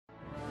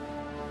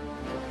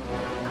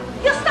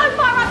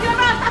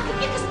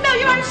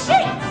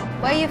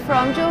Where are you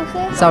from,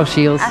 Josie? South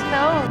Shields. I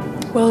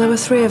thought. Well, there were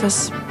three of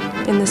us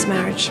in this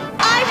marriage.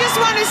 I just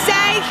want to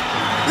say,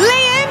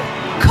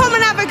 Liam, come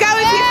and have a go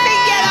if you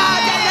think you're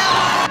hard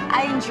enough.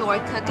 I enjoy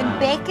cooking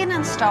bacon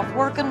and stuff,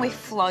 working with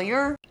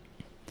flour.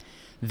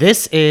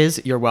 This is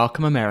You're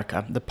Welcome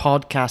America, the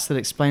podcast that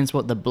explains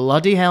what the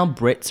bloody hell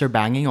Brits are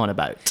banging on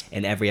about.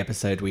 In every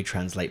episode, we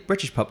translate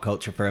British pop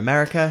culture for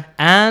America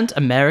And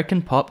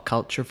American pop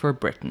culture for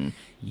Britain.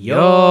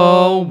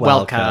 You're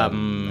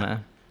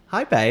welcome.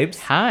 Hi,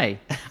 babes. Hi.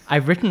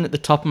 I've written at the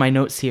top of my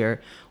notes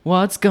here,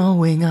 what's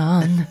going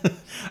on?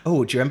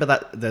 Oh, do you remember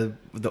that the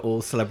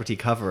all celebrity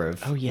cover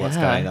of Oh, yeah. What's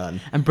Going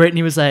On? And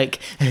Brittany was like,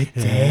 with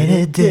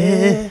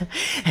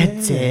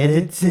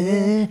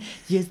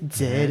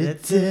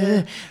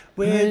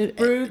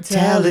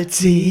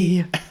brutality.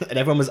 And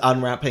everyone was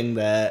unwrapping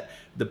the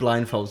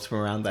blindfolds from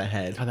around their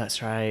head. Oh,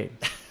 that's right.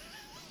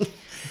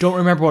 Don't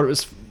remember what it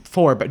was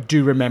for, but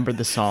do remember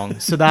the song.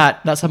 So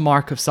that's a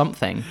mark of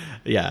something.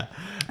 Yeah.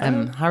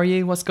 How are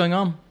you? What's going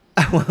on?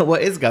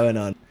 What is going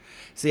on?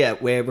 So yeah,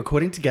 we're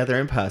recording together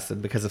in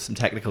person because of some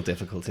technical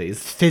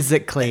difficulties.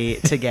 Physically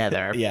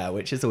together. Yeah,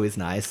 which is always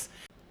nice.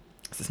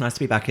 So it's nice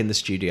to be back in the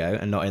studio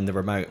and not in the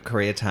remote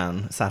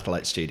Koreatown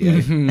satellite studio.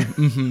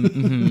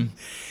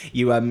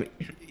 You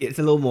it's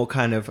a little more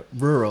kind of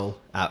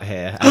rural out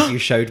here, as you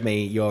showed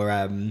me your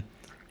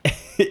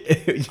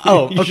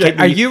Oh, okay.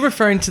 Are you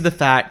referring to the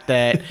fact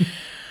that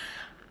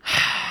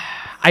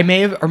I may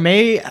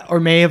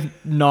have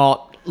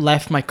not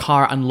left my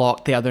car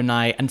unlocked the other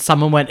night and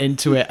someone went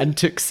into it and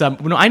took some...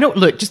 No, I know.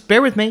 Look, just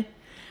bear with me.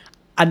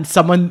 And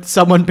someone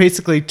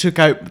basically took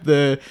out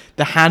the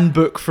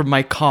handbook from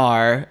my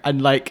car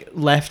and like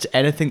left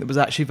anything that was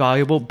actually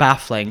valuable.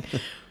 Baffling.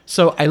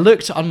 So I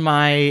looked on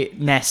my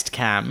Nest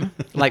Cam,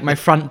 like my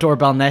front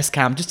doorbell Nest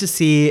Cam, just to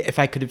see if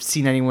I could have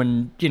seen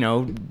anyone, you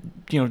know,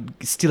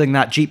 stealing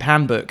that Jeep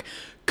handbook.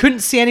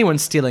 Couldn't see anyone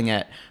stealing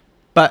it.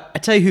 But I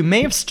tell you who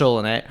may have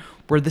stolen it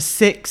were the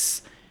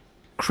 6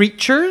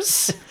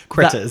 critters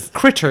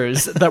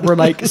that were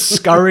like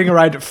scurrying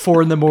around at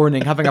 4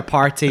 a.m. having a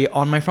party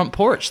on my front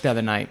porch the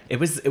other night. It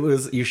was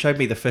you showed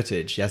me the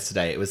footage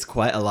yesterday. It was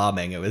quite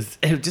alarming. It was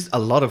just a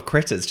lot of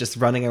critters just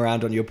running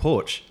around on your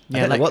porch.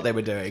 I don't know what they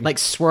were doing. Like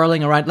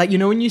swirling around. Like, you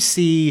know, when you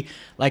see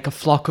like a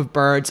flock of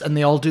birds and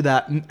they all do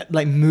that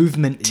like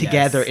movement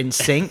together Yes. in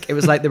sync. It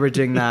was like they were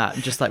doing that,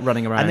 just like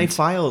running around. And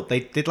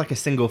they did like a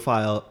single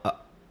file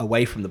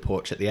away from the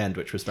porch at the end,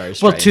 which was very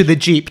strange. Well, to the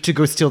Jeep to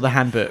go steal the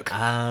handbook.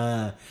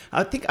 I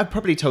think I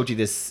probably told you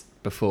this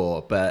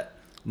before, but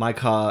my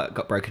car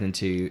got broken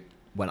into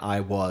when I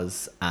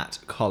was at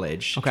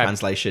college. Okay.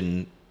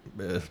 Translation,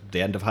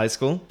 the end of high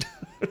school,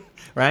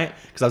 right?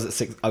 Because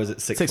I was at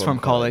sixth form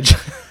college.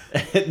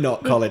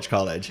 Not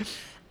college.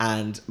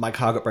 And my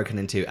car got broken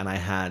into, and I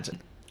had...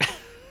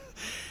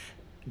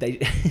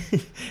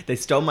 They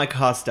stole my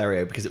car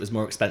stereo because it was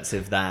more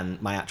expensive than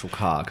my actual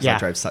car, because I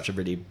drove such a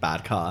really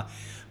bad car.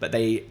 But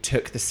they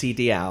took the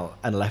CD out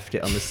and left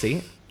it on the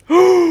seat.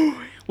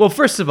 Well,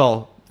 first of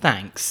all,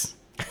 thanks.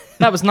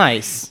 That was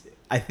nice.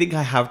 I think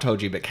I have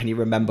told you, but can you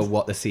remember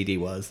what the CD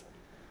was?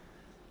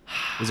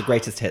 It was a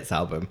greatest hits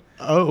album.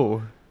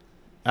 Oh.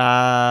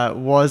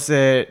 Was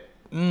it...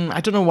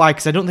 I don't know why,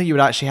 because I don't think you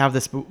would actually have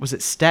this, but was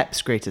it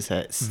Steps' greatest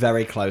hits?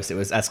 Very close. It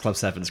was S Club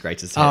 7's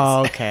greatest hits.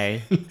 Oh,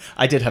 okay.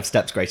 I did have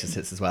Steps' greatest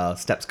hits as well.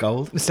 Steps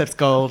Gold. Steps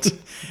Gold.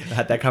 I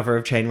had their cover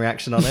of Chain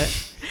Reaction on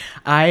it.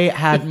 I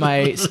had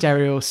my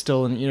stereo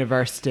stolen at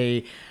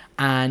university,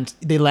 and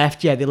they left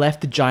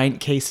the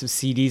giant case of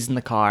CDs in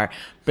the car,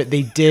 but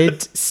they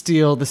did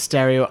steal the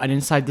stereo, and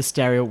inside the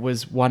stereo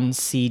was one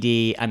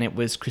CD, and it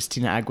was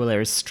Christina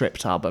Aguilera's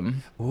Stripped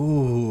album.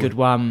 Ooh. Good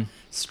one.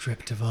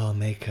 Stripped of all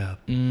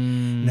makeup.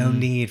 No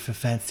need for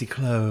fancy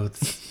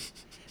clothes.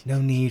 No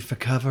need for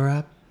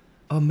cover-up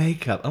or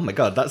makeup. Oh my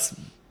God, that's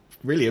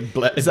really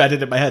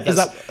embedded in my head. Is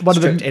That's that one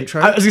of the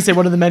intro? I was going to say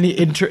one of the many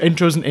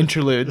intros and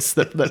interludes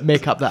that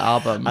make up that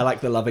album. I like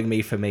the Loving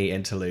Me For Me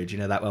interlude. You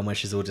know that one where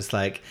she's all just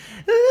like...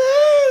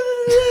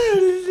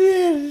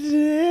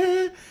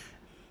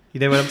 You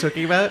know what I'm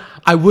talking about?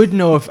 I would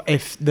know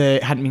if they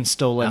hadn't been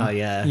stolen. Oh,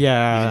 yeah.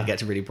 Yeah. You didn't get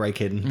to really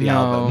break in the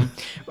album.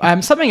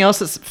 Something else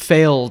that's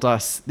failed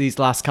us these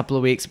last couple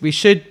of weeks. We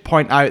should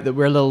point out that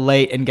we're a little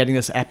late in getting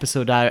this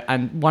episode out.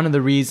 And one of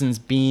the reasons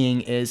being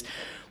is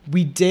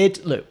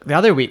the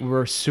other week we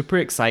were super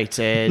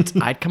excited.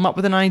 I'd come up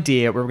with an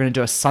idea. We were going to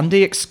do a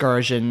Sunday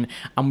excursion,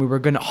 and we were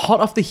going to, hot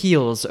off the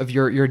heels of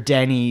your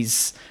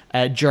Denny's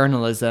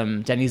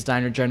journalism, Denny's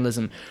Diner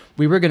journalism,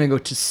 we were going to go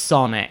to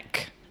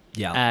Sonic.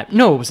 Yeah.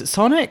 No, was it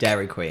Sonic?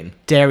 Dairy Queen.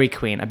 Dairy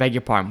Queen, I beg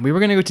your pardon. We were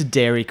going to go to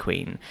Dairy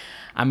Queen,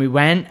 and we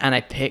went, and I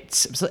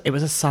picked, it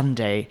was a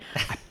Sunday,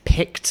 I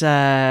picked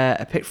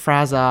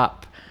Fraz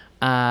up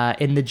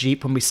in the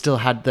Jeep when we still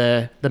had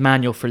the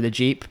manual for the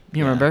Jeep.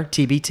 You remember?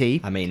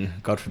 TBT. I mean,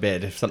 God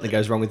forbid, if something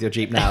goes wrong with your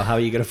Jeep now, how are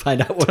you going to find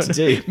out what to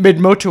do?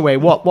 Mid-motorway,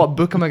 what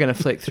book am I going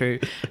to flick through?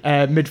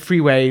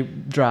 Mid-freeway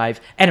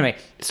drive. Anyway,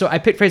 so I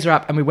picked Fraser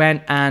up, and we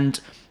went, and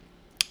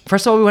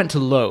first of all, we went to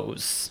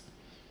Lowe's.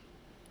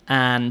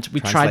 And we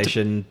tried to...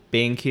 Translation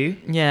B&Q?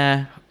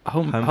 Yeah.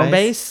 home Home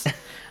base.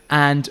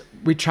 And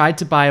we tried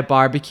to buy a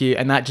barbecue,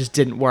 and that just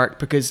didn't work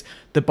because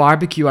the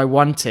barbecue I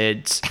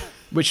wanted,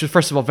 which was,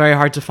 first of all, very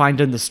hard to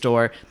find in the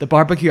store, the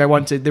barbecue I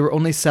wanted, they were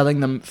only selling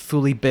them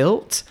fully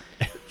built.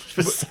 It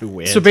was so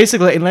weird. So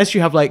basically, unless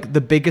you have like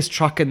the biggest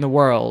truck in the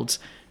world,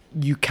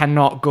 you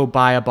cannot go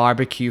buy a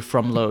barbecue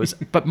from Lowe's.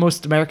 But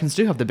most Americans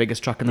do have the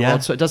biggest truck in the Yeah.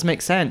 world, so it does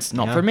make sense.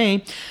 Not Yeah. for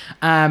me.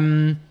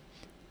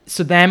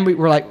 So then we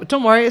were like,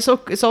 don't worry, it's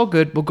all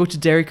good. We'll go to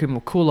Dairy Queen,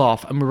 we'll cool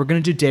off. And we were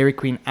going to do Dairy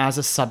Queen as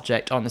a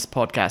subject on this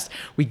podcast.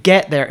 We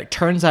get there, it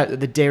turns out that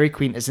the Dairy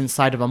Queen is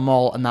inside of a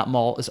mall, and that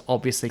mall is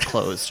obviously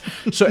closed.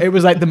 So it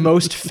was like the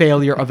most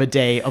failure of a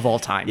day of all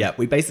time. Yeah,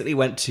 we basically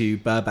went to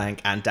Burbank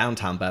and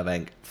downtown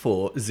Burbank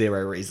for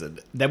zero reason.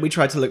 Then we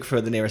tried to look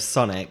for the nearest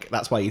Sonic.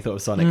 That's why you thought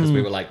of Sonic, because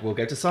we were like, we'll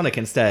go to Sonic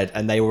instead.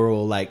 And they were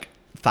all like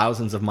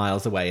thousands of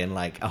miles away in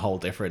like a whole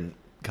different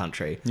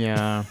country.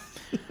 Yeah.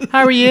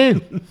 How are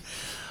you?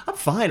 I'm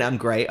fine. I'm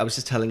great. I was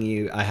just telling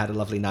you, I had a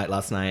lovely night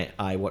last night.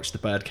 I watched The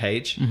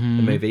Birdcage, the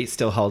movie. It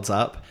still holds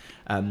up.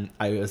 I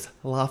was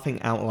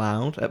laughing out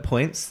loud at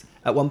points.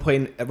 At one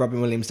point, Robin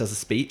Williams does a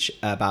speech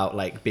about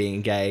like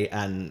being gay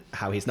and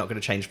how he's not going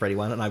to change for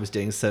anyone. And I was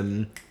doing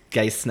some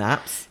gay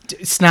snaps.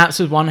 Snaps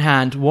with one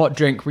hand. What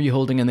drink were you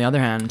holding in the other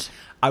hand?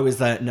 I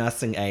was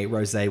nursing a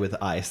rosé with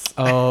ice.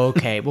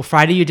 Okay. Well,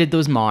 Friday you did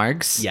those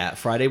margs. Yeah,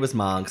 Friday was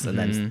margs, and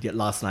then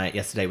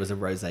yesterday was a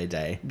rosé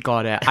day.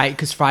 Got it.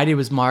 Because Friday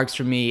was margs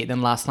for me,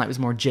 then last night was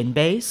more gin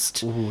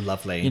based. Ooh,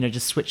 lovely. You know,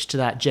 just switched to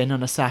that gin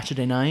on a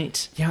Saturday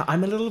night. Yeah,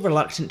 I'm a little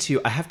reluctant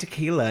to. I have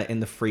tequila in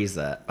the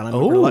freezer, and I'm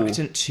Oh.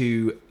 reluctant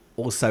to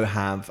also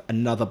have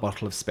another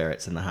bottle of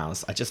spirits in the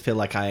house. I just feel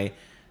like I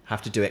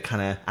have to do it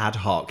kind of ad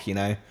hoc, you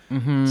know?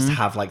 Just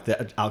have like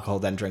the alcohol,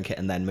 then drink it,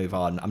 and then move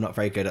on. I'm not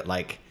very good at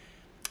like.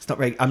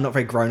 I'm not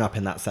very grown up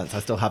in that sense. I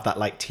still have that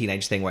like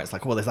teenage thing where it's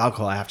like, well, there's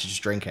alcohol, I have to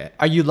just drink it.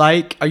 Are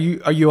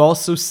you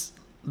also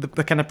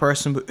the kind of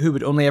person who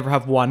would only ever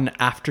have one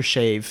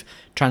aftershave,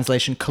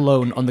 translation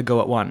cologne, on the go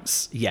at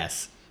once?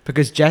 Yes.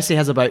 Because Jesse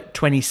has about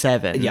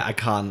 27. Yeah, I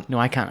can't. No,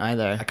 I can't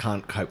either. I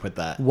can't cope with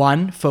that.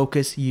 One,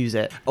 focus, use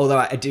it. Although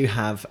I do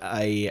have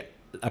a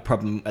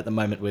problem at the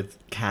moment with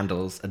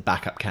candles and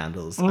backup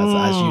candles.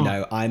 As you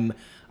know,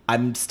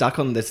 I'm stuck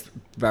on this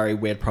very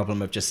weird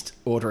problem of just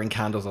ordering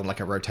candles on like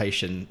a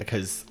rotation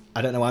because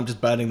I don't know, I'm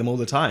just burning them all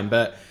the time.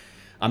 But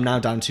I'm now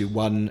down to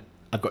one.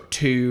 I've got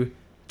two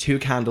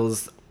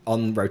candles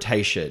on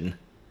rotation,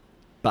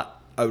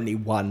 but only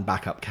one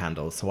backup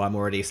candle. So I'm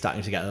already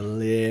starting to get a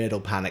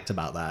little panicked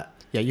about that.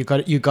 Yeah, you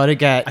got to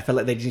get. I feel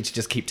like they need to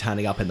just keep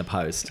turning up in the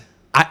post.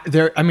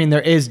 There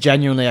is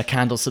genuinely a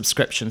candle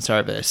subscription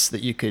service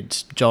that you could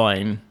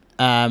join.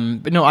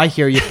 But no, I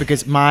hear you,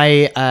 because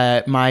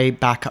my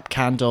backup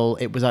candle,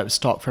 it was out of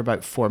stock for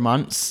about 4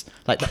 months,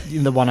 like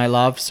the one I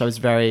love. So I was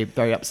very,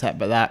 very upset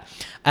about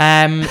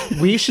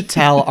that. We should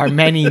tell our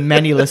many,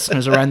 many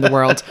listeners around the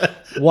world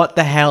what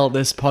the hell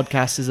this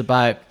podcast is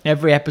about.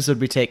 Every episode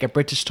we take a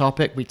British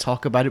topic, we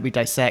talk about it, we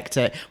dissect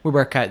it, we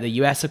work out the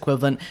US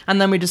equivalent, and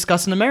then we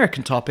discuss an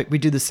American topic. We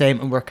do the same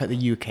and work out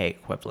the UK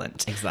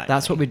equivalent. Exactly.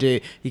 That's what we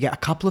do. You get a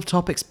couple of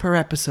topics per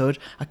episode,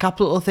 a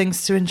couple of little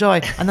things to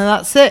enjoy, and then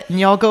that's it, and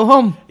y'all go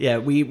home. Yeah,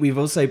 we've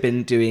also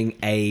been doing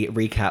a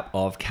recap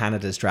of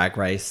Canada's Drag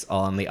Race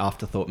on the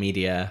Afterthought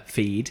Media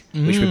feed,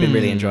 which we've been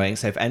really enjoying.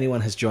 So if anyone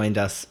has joined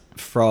us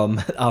from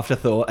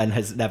Afterthought and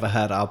has never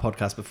heard our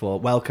podcast before,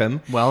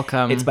 welcome.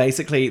 Welcome. It's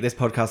basically, this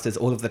podcast is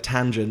all of the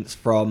tangents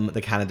from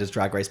the Canada's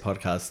Drag Race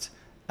podcast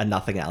and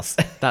nothing else.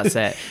 That's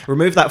it.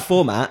 Remove that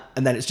format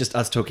and then it's just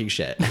us talking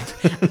shit.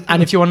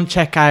 And if you want to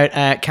check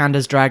out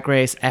Canada's Drag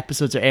Race,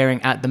 episodes are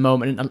airing at the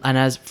moment. And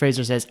as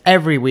Fraser says,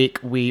 every week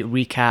we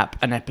recap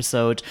an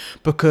episode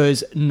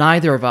because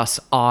neither of us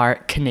are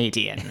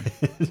Canadian.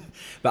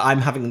 But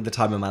I'm having the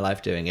time of my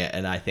life doing it,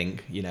 and I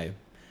think, you know,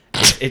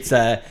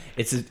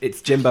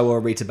 it's Jimbo or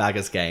Rita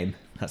Bagger's game.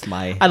 That's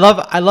my. I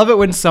love it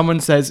when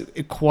someone says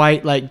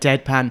quite like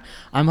deadpan,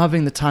 "I'm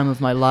having the time of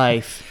my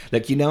life."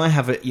 Look, I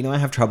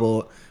have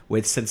trouble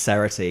with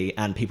sincerity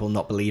and people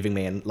not believing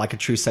me, and like a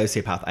true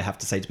sociopath, I have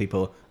to say to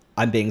people,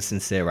 I'm being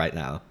sincere right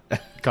now.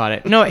 Got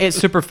it. No, it's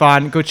super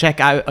fun. Go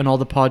check out on all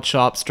the pod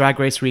shops Drag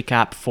Race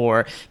recap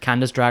for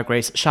Canada's Drag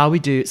Race. Shall we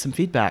do some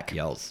feedback?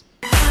 Yols.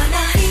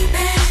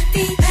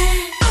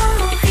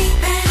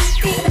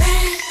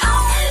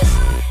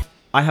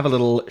 I have a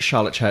little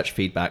Charlotte Church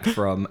feedback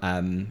from,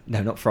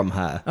 no, not from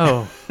her.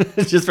 Oh.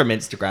 Just from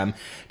Instagram.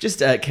 Just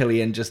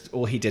Killian, just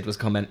all he did was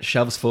comment,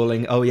 shelves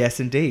falling, oh yes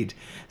indeed.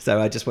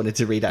 So I just wanted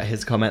to read out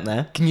his comment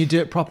there. Can you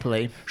do it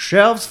properly?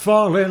 Shelves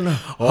falling,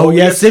 Oh,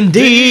 yes,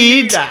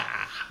 indeed.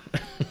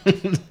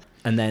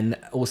 And then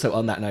also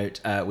on that note,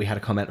 we had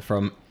a comment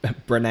from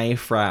Brene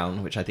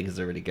Frown, which I think is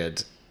a really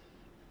good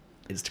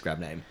Instagram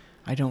name.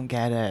 I don't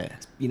get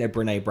it. You know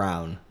Brene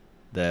Brown,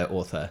 the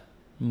author?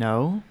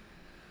 No?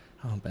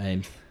 Oh,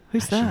 babe.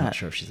 Who's Actually, I'm that? not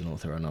sure if she's an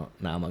author or not.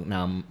 Now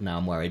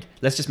I'm worried.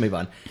 Let's just move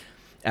on.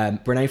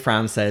 Brene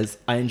Frown says,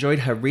 I enjoyed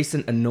her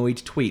recent annoyed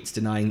tweets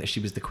denying that she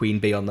was the queen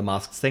bee on The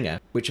Masked Singer,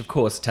 which of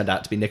course turned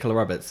out to be Nicola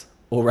Roberts.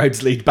 All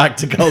roads lead back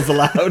to Girls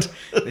Aloud.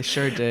 They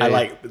sure do. I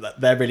like,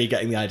 they're really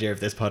getting the idea of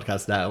this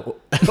podcast now.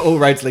 All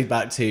roads lead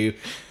back to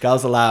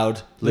Girls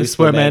Aloud, Loose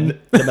Women,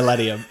 the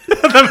Millennium.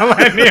 The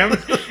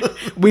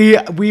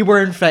Millennium. We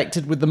were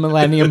infected with the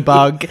Millennium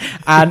bug,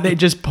 and it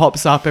just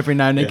pops up every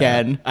now and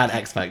again. And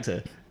X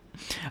Factor.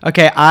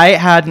 Okay, I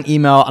had an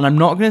email, and I'm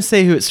not going to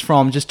say who it's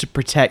from just to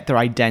protect their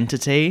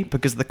identity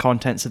because of the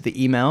contents of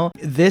the email.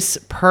 This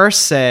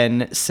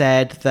person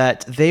said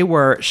that they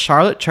were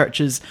Charlotte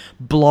Church's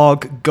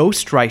blog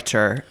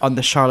ghostwriter on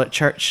the Charlotte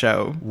Church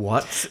show.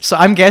 What? So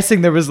I'm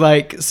guessing there was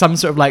like some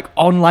sort of like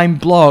online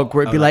blog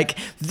where it'd be like,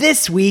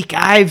 this week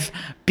I've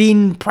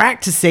been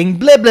practicing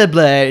blah, blah,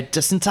 blah,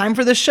 just in time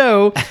for the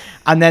show.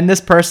 And then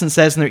this person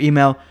says in their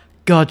email,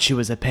 God, she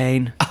was a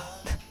pain.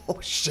 Oh,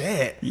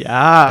 shit.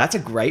 Yeah. That's a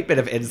great bit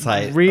of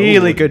insight.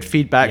 Really Ooh. good You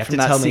feedback have from to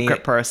that tell me-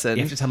 secret person.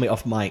 You have to tell me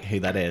off mic who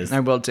that is. I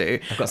will do.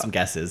 I've got some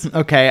guesses.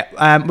 Okay.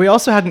 We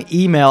also had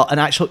an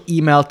actual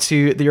email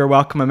to the You're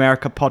Welcome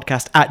America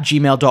podcast at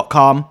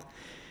gmail.com.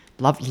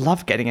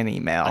 Love getting an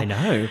email. I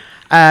know.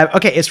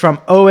 Okay, it's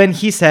from Owen.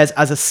 He says,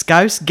 as a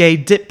Scouse gay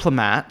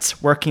diplomat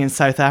working in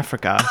South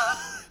Africa.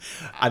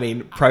 I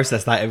mean,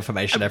 process that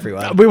information,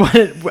 everyone. We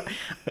wanted...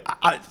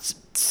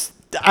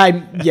 I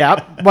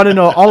want to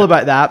know all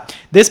about that.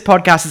 This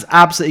podcast is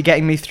absolutely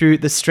getting me through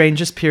the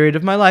strangest period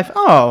of my life.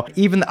 Oh,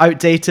 even the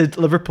outdated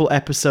Liverpool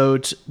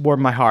episode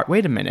warmed my heart.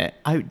 Wait a minute.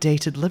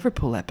 Outdated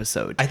Liverpool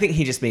episode. I think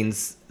he just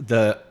means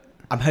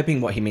I'm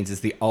hoping what he means is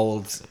the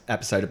old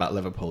episode about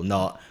Liverpool,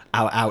 not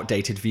our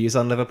outdated views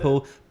on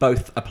Liverpool.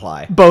 Both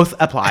apply. Both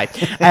apply.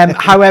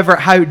 However,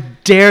 how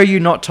dare you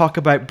not talk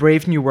about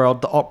Brave New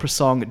World, the opera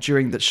song,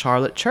 during the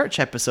Charlotte Church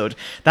episode?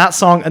 That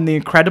song and the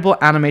incredible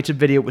animated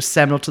video was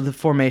seminal to the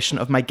formation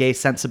of my gay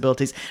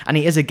sensibilities, and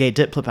he is a gay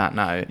diplomat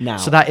now.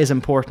 So that is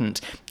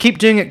important. Keep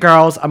doing it,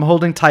 girls. I'm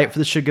holding tight for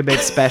the Sugar Babe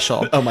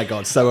special. Oh my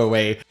God, so are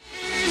we.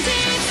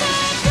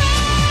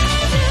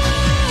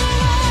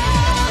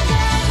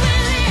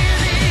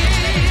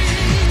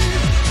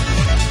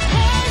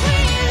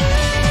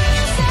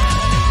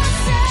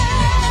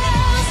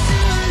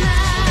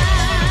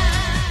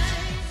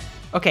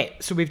 Okay,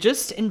 so we've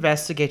just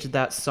investigated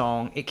that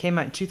song. It came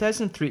out in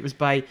 2003. It was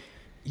by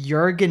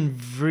Jürgen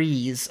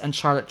Vries and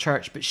Charlotte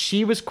Church, but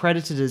she was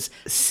credited as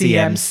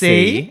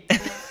CMC.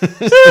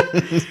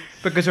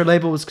 Because her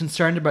label was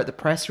concerned about the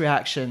press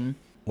reaction.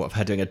 What, of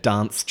her doing a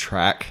dance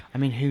track? I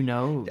mean, who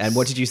knows? And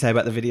what did you say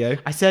about the video?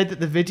 I said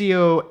that the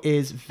video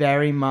is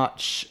very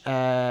much,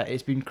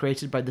 it's been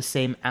created by the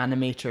same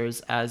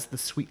animators as the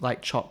Sweet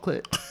Like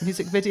Chocolate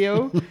music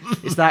video.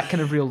 Is that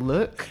kind of real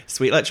look?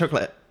 Sweet Like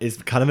Chocolate is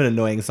kind of an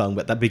annoying song,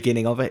 but the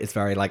beginning of it is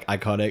very like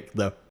iconic.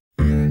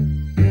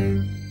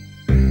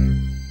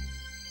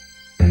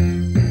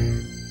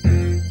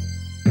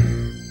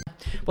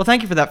 Well,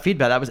 thank you for that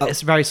feedback.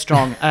 It's very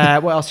strong.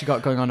 What else you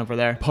got going on over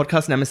there?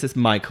 Podcast nemesis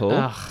Michael.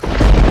 Ugh.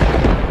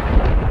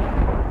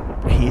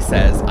 He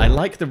says, I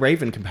like the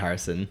Raven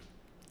comparison.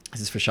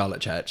 This is for Charlotte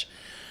Church.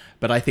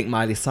 But I think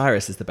Miley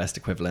Cyrus is the best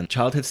equivalent.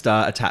 Childhood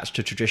star attached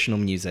to traditional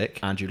music.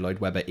 Andrew Lloyd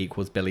Webber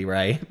equals Billy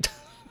Ray.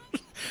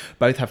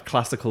 Both have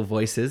classical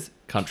voices,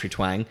 country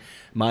twang.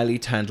 Miley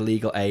turned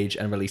legal age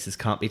and releases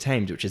Can't Be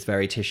Tamed, which is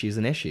very tissues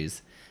and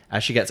issues.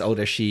 As she gets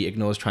older, she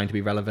ignores trying to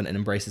be relevant and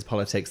embraces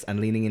politics and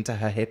leaning into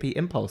her hippie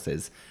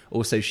impulses.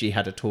 Also, she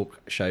had a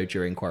talk show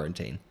during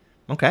quarantine.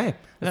 Okay.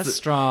 That's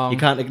strong. You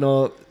can't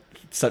ignore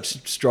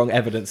such strong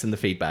evidence in the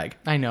feedback.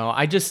 I know.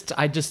 I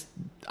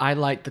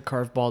like the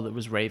curveball that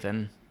was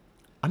Raven.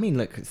 I mean,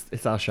 look,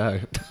 it's our show.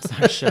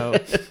 It's our show.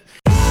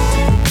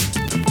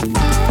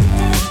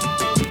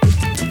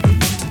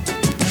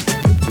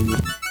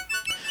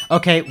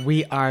 Okay,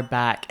 we are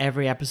back.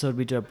 Every episode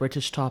we do a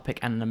British topic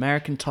and an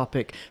American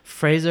topic.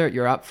 Fraser,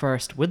 you're up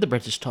first with the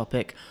British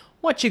topic.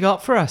 What you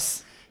got for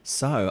us?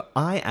 So,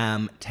 I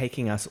am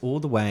taking us all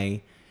the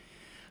way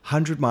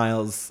 100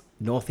 miles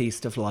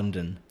northeast of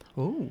London.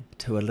 Ooh.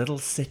 To a little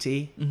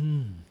city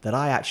that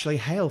I actually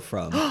hail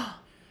from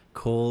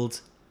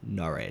called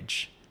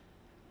Norwich.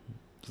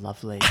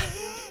 Lovely.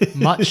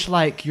 Much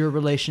like your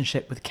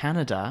relationship with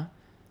Canada,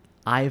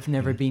 I've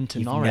never been to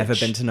Norwich. Never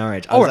been to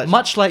Norwich. Or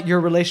much like your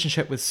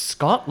relationship with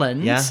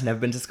Scotland. Yeah, never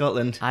been to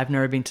Scotland. I've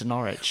never been to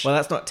Norwich. Well,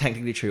 that's not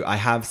technically true.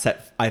 I've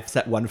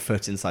set one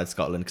foot inside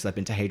Scotland because I've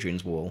been to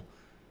Hadrian's Wall.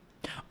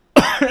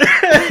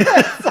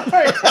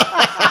 Sorry.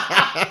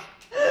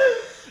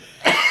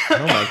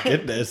 Oh my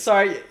goodness.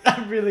 Sorry,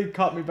 that really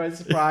caught me by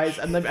surprise.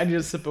 And then I need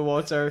a sip of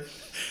water.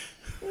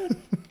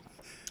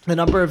 The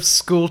number of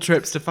school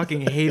trips to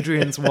fucking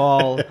Hadrian's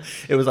Wall.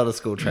 It was on a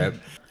school trip.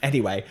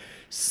 Anyway,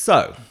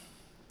 so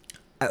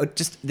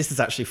this is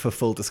actually for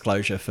full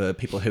disclosure for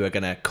people who are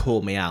going to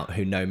call me out,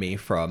 who know me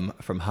from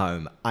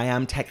home. I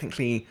am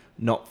technically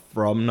not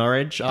from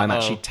Norwich. Uh-oh. I'm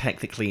actually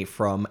technically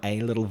from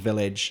a little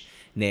village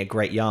near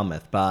Great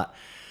Yarmouth, but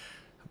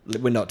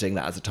we're not doing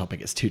that as a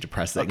topic. It's too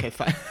depressing. Okay,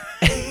 fine.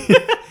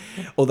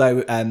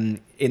 Although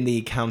in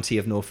the county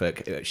of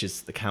Norfolk, which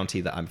is the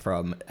county that I'm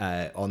from,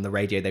 on the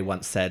radio they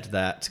once said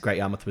that Great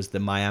Yarmouth was the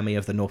Miami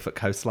of the Norfolk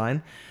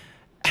coastline.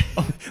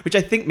 which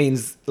I think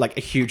means like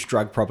a huge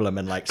drug problem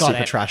and like Got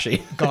super it.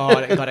 trashy.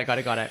 Got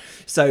it.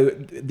 So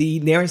the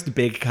nearest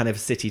big kind of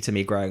city to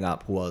me growing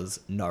up was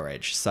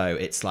Norwich. So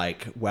it's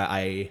like where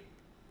I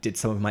did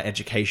some of my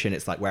education.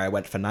 It's like where I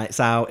went for nights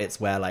out.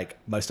 It's where like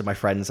most of my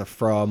friends are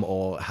from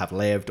or have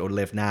lived or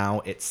live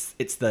now. It's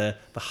the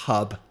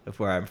hub of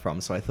where I'm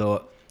from. So I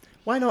thought,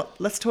 why not?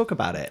 Let's talk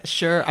about it.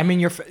 Sure. I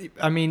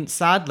mean,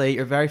 sadly,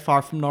 you're very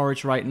far from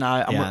Norwich right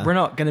now, and Yeah. we're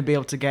not going to be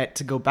able to get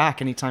to go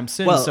back anytime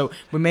soon. Well- So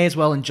we may as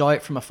well enjoy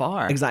it from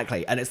afar.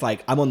 Exactly. And it's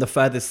like I'm on the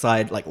furthest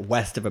side, like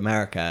west of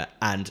America,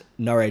 and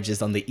Norwich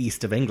is on the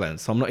east of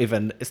England. So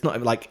it's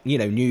not like, you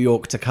know, New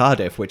York to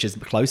Cardiff, which is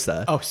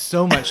closer. Oh,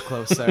 so much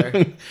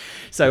closer.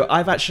 So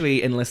I've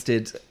actually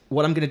enlisted,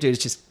 what I'm going to do is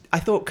just,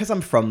 I thought because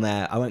I'm from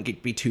there, I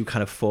won't be too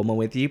kind of formal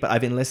with you, but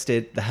I've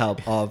enlisted the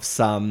help of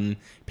some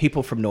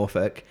people from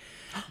Norfolk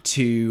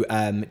to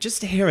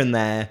just here and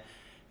there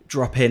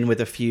drop in with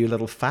a few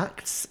little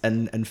facts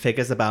and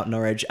figures about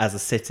Norwich as a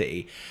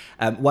city.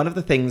 One of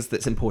the things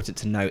that's important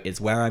to note is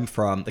where I'm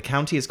from. The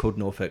county is called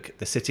Norfolk.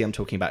 The city I'm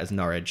talking about is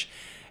Norwich.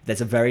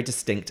 There's a very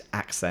distinct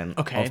accent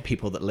Okay. of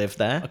people that live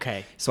there.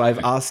 Okay. So I've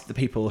asked the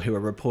people who are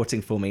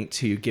reporting for me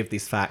to give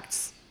these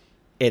facts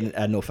in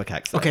a Norfolk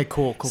accent. Okay,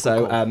 cool.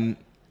 So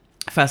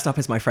first up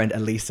is my friend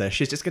Elisa.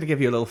 She's just going to give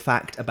you a little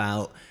fact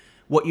about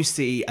what you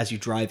see as you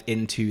drive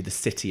into the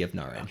city of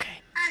Norwich. Okay.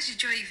 As you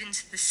drive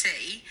into the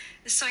city,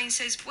 the sign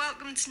says,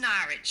 "Welcome to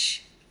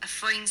Norwich, a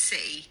fine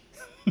city."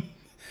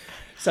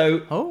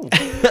 So Oh.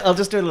 I'll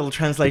just do a little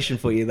translation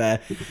for you there.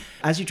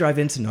 As you drive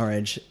into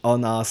Norwich,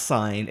 on our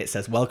sign, it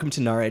says, "Welcome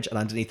to Norwich," and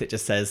underneath it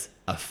just says,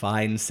 "A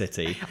fine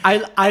city." I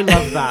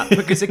love that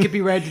because it could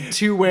be read in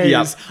two ways.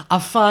 Yep.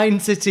 A fine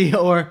city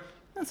or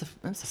that's a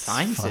fine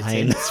city.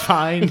 fine. It's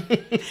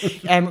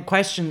fine.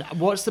 Question,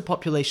 what's the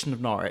population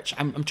of Norwich?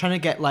 I'm trying to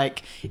get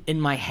like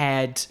in my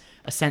head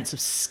a sense of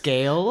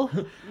scale.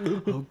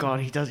 Oh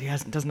god, he doesn't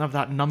have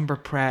that number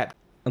prep.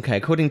 Okay,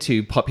 according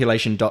to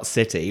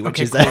population.city,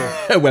 which Okay, is a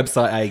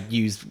website I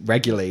use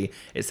regularly,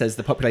 it says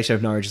the population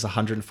of Norwich is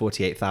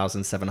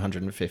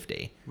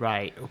 148,750.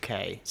 Right,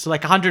 okay. So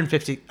like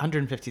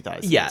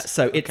 150,000. Yeah,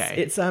 so it's Okay.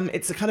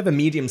 it's a kind of a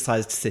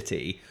medium-sized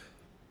city.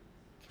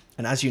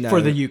 And as you know, For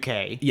the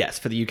UK. Yes,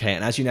 for the UK.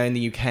 And as you know, in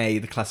the UK,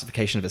 the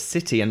classification of a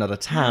city and not a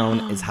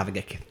town is having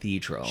a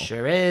cathedral.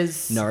 Sure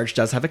is. Norwich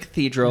does have a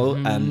cathedral.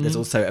 There's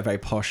also a very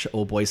posh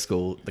all-boys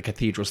school, the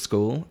Cathedral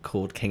School,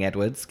 called King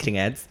Ed's.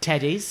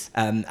 Teddy's.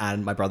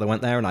 And my brother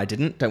went there and I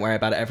didn't. Don't worry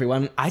about it,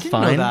 everyone. I It's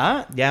didn't know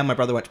that. Yeah, my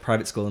brother went to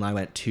private school and I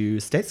went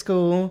to state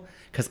school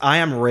because I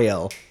am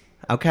real.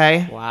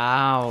 Okay?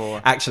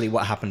 Wow. Actually,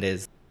 what happened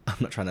is, I'm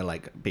not trying to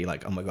like be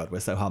like, oh my God, we're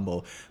so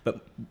humble.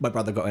 But my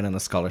brother got in on a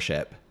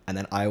scholarship. And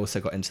then I also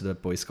got into the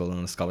boys' school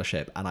on a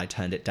scholarship. And I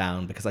turned it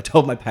down because I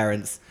told my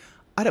parents,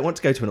 I don't want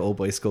to go to an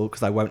all-boys school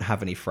because I won't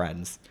have any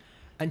friends.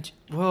 And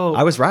whoa.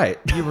 I was right.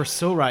 You were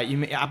so right.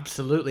 You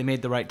absolutely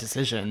made the right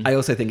decision. I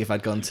also think if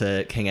I'd gone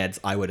to King Ed's,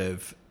 I would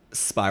have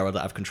spiraled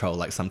out of control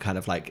like some kind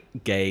of like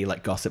gay,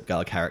 like Gossip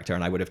Girl character.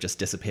 And I would have just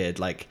disappeared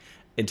like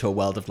into a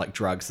world of like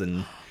drugs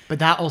and... But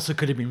that also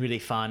could have been really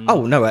fun.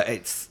 Oh, no,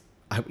 it's...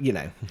 You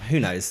know, who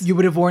knows? You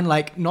would have worn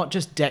like not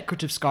just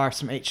decorative scarves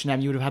from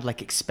H&M, you would have had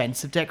like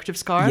expensive decorative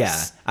scarves.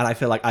 Yeah, and I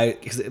feel like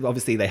because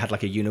obviously they had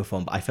like a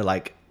uniform, but I feel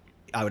like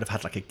I would have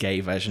had like a gay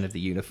version of the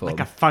uniform. Like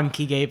a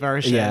funky gay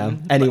version. Yeah,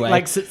 anyway.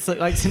 Like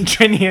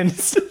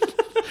Centrinians.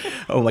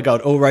 Oh my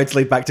God, all roads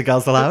lead back to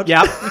Girls Aloud.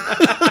 Yep.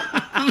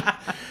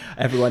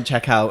 Everyone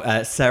check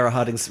out Sarah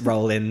Harding's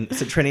role in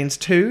Centrinians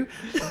 2.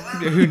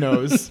 Who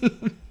knows?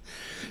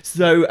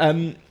 So,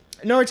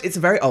 Norwich, it's a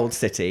very old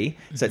city.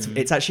 So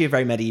it's actually a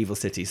very medieval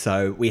city.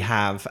 So we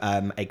have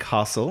a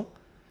castle.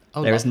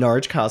 Oh, There is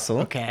Norwich Castle.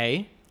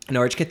 Okay.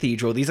 Norwich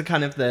Cathedral. These are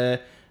kind of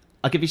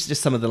I'll give you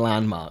just some of the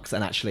landmarks.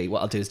 And actually,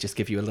 what I'll do is just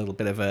give you a little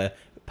bit of a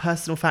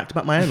personal fact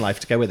about my own life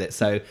to go with it.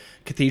 So,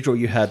 Cathedral,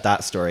 you heard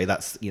that story.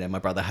 That's, you know, my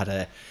brother had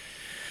a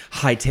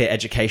high-tier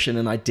education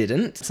and I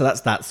didn't. So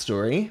that's that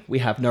story. We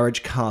have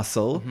Norwich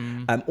Castle.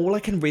 All I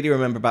can really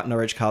remember about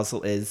Norwich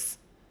Castle is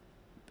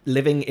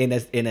living in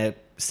a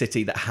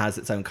city that has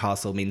its own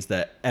castle means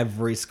that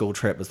every school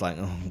trip was like,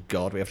 oh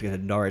God, we have to go to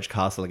Norwich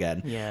Castle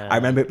again. Yeah. I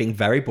remember it being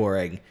very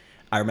boring.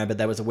 I remember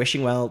there was a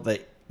wishing well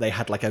that they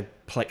had like a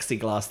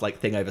plexiglass like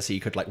thing over so you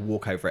could like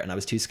walk over it and I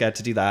was too scared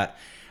to do that.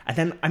 And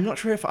then I'm not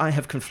sure if I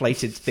have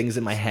conflated things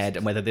in my head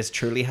and whether this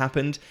truly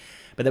happened,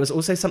 but there was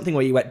also something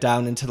where you went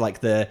down into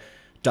like the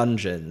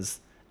dungeons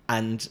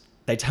and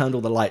they turned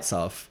all the lights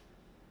off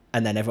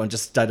and then everyone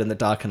just stood in the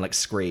dark and like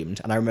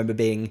screamed. And I remember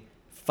being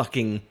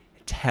fucking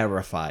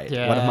terrified.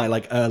 Yeah. One of my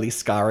like early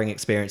scarring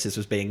experiences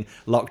was being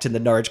locked in the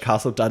Norwich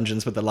Castle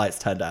dungeons with the lights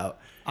turned out.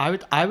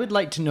 I would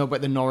like to know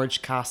about the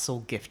Norwich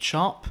Castle gift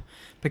shop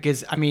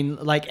because, I mean,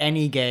 like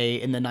any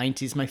gay in the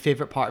 90s, my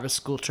favourite part of a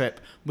school trip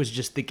was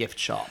just the gift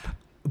shop.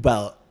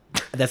 Well,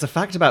 there's a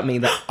fact about me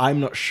that I'm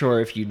not sure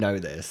if you know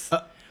this,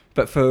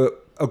 but for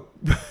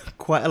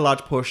quite a large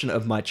portion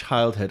of my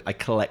childhood, I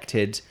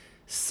collected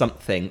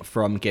something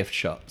from gift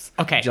shops.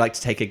 Okay. Would you like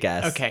to take a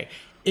guess? Okay.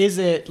 Is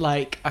it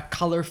like a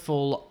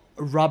colourful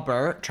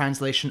rubber,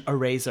 translation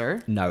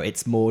eraser? No,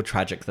 it's more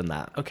tragic than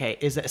that. Okay,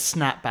 is it a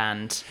snap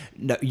band?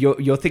 No,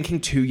 you're thinking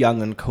too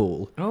young and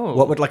cool. Oh.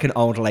 What would like an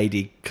old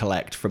lady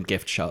collect from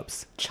gift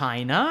shops?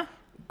 China?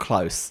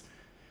 Close.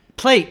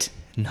 Plate?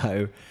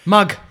 No.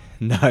 Mug?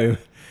 No.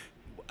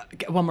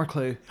 Get one more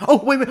clue.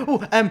 Oh, wait.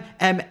 Oh,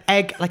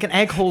 egg, like an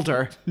egg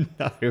holder.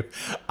 No.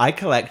 I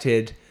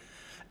collected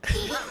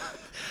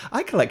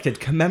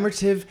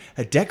commemorative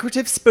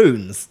decorative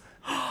spoons.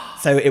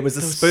 So it was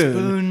a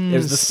spoon. It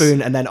was the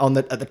spoon, and then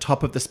at the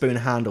top of the spoon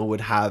handle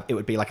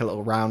would be like a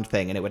little round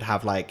thing, and it would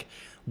have like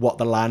what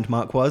the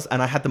landmark was.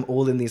 And I had them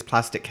all in these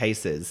plastic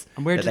cases.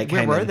 And where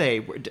came were in. they?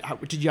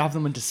 Did you have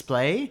them on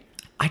display?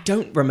 I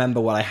don't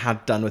remember what I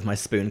had done with my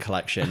spoon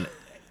collection.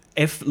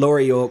 If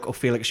Laura York or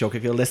Felix York,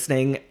 if you're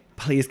listening,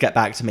 please get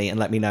back to me and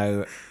let me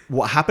know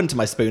what happened to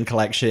my spoon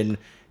collection.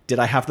 Did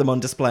I have them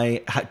on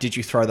display? Did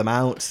you throw them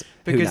out?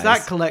 Who Because knows?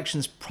 that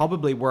collection's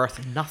probably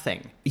worth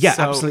nothing. Yeah,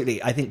 So-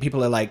 absolutely. I think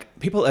people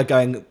are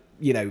going,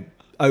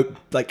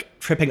 like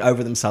tripping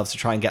over themselves to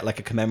try and get like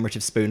a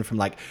commemorative spoon from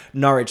like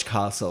Norwich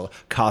Castle,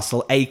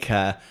 Castle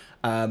Acre.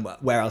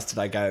 Where else did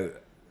I go?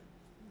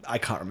 I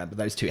can't remember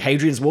those two.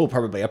 Hadrian's Wall,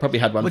 probably. I probably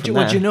had one from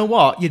there. Would you know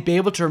what? You'd be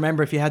able to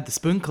remember if you had the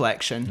spoon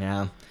collection.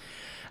 Yeah.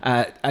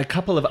 A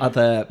couple of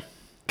other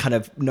kind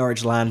of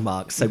Norwich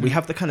landmarks. So we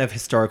have the kind of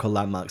historical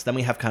landmarks. Then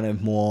we have kind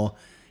of more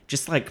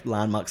just like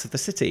landmarks of the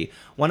city.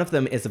 One of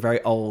them is a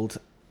very old...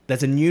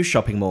 There's a new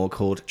shopping mall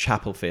called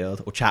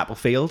Chapelfield, or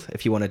Chapelfield,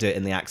 if you want to do it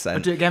in the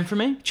accent. Do it again for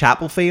me.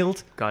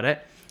 Chapelfield. Got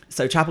it.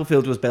 So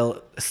Chapelfield was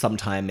built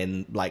sometime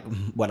in like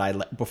when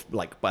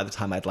by the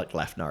time I'd like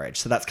left Norwich.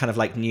 So that's kind of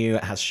like new.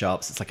 It has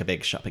shops. It's like a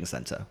big shopping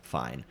centre.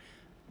 Fine.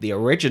 The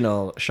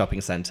original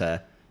shopping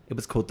centre, it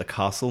was called the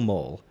Castle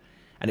Mall,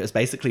 and it was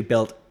basically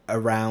built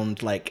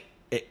around like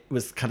it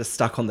was kind of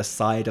stuck on the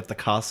side of the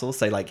castle.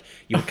 So like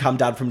you would come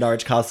down from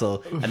Norwich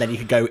Castle and then you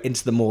could go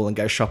into the mall and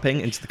go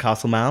shopping into the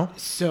Castle Mall.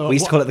 So we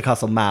used to call it the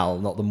Castle Mall,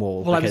 not the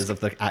mall, Well, because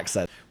of the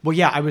accent. Well,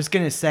 yeah, I was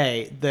going to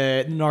say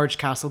the Norwich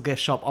Castle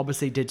gift shop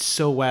obviously did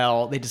so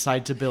well, they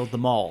decided to build the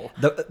mall.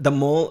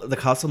 The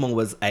Castle Mall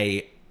was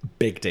a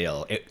big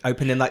deal. It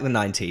opened in like the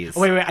 90s.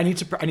 Oh, wait, I need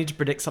to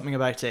predict something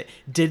about it.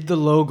 Did the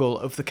logo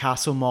of the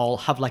Castle Mall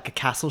have like a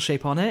castle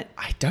shape on it?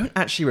 I don't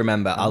actually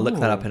remember. I'll look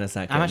that up in a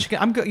second. I'm actually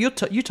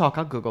you talk,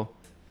 I'll Google.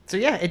 So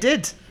yeah, it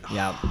did.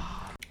 Yeah.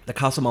 The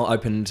Castle Mall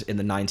opened in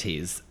the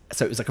 90s.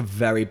 So it was like a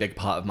very big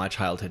part of my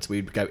childhood. So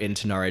we'd go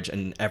into Norwich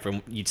and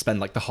you'd spend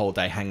like the whole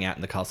day hanging out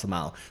in the Castle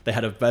Mall. They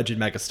had a Virgin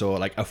Megastore,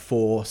 like a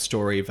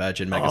 4-story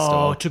Virgin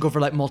Megastore. Oh, took over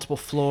like multiple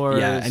floors.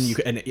 Yeah,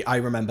 and I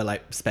remember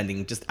like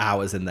spending just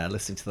hours in there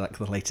listening to like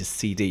the latest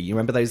CD. You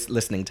remember those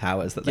listening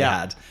towers that they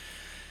had?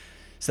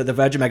 So the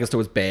Virgin Megastore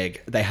was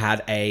big. They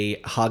had a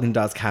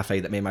Haagen-Dazs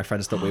cafe that me and my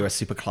friends thought we were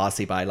super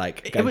classy by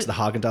like going to the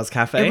Haagen-Dazs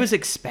cafe. It was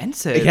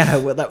expensive. Yeah,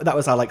 well, that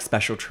was our like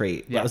special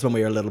treat. Yeah. That was when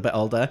we were a little bit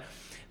older.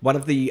 One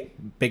of the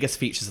biggest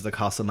features of the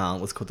Castle Mall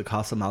was called the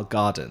Castle Mall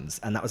Gardens,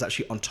 and that was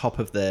actually on top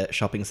of the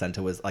shopping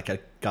centre was like a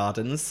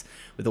gardens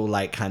with all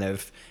like kind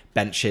of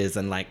benches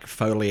and like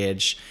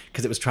foliage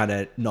because it was trying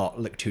to not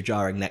look too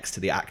jarring next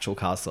to the actual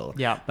castle.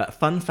 Yeah. But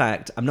fun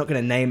fact, I'm not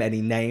going to name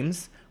any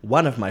names.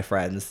 One of my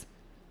friends,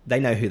 they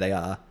know who they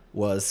are,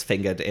 was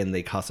fingered in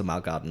the Castle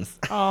Mall Gardens.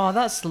 Oh,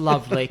 that's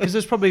lovely. Because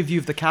there's probably a view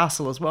of the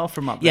castle as well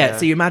from up Yeah, there.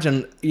 so you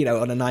imagine,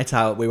 on a night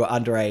out, we were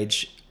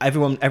underage.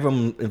 Everyone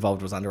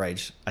involved was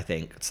underage, I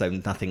think, so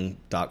nothing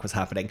dark was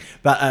happening.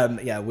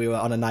 But yeah, we were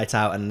on a night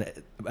out, and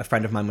a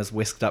friend of mine was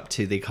whisked up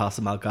to the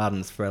Castle Mall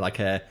Gardens for like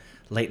a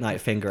late night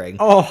fingering.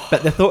 Oh.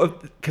 But the thought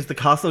of, because the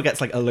castle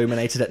gets like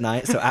illuminated at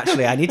night, so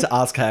actually I need to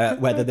ask her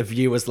whether the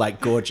view was like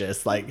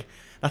gorgeous, like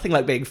nothing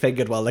like being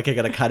fingered while looking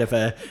at a kind of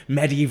a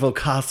medieval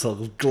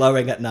castle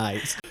glowing at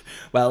night.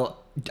 Well,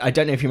 I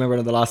don't know if you remember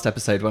in the last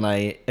episode when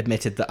I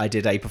admitted that I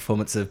did a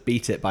performance of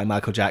Beat It by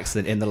Michael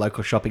Jackson in the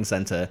local shopping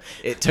centre.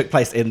 It took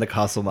place in the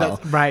Castle Mall.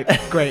 Right,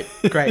 great.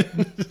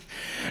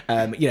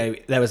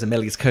 There was a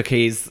Millie's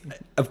Cookies,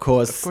 of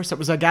course. Of course, it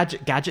was a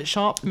gadget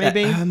shop,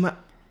 maybe?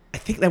 I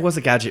think there was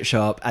a gadget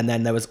shop, and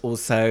then there was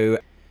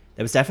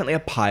definitely a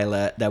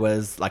Pilot. There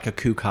was like a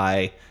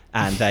Kukai,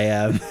 and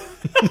there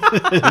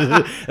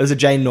was a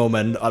Jane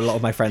Norman. A lot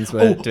of my friends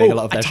were doing a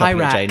lot of their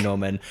shopping at Jane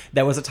Norman.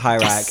 There was a tie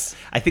rack.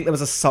 I think there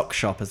was a sock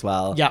shop as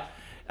well. Yeah.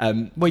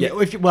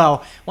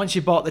 Once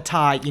you bought the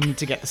tie, you need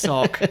to get the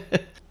sock.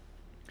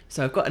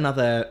 So I've got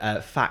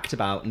another fact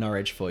about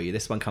Norwich for you.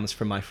 This one comes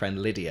from my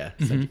friend Lydia.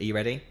 So are you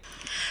ready?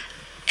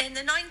 In the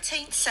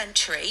 19th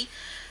century,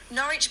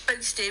 Norwich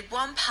boasted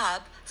one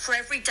pub for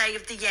every day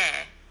of the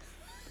year.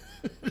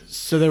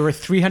 So there were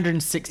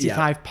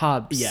 365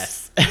 pubs.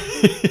 Yes.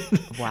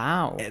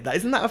 Wow.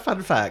 Isn't that a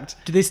fun fact?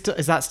 Is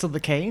that still the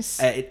case?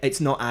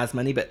 It's not as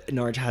many, but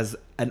Norwich has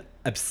an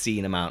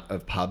obscene amount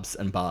of pubs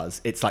and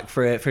bars. It's like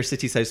for a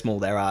city so small,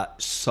 there are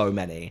so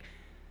many.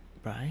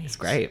 Right. It's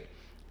great.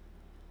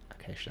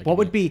 Okay. What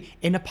would be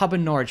in a pub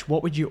in Norwich?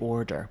 What would you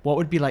order? What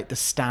would be like the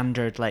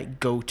standard like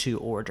go-to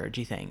order?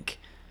 Do you think?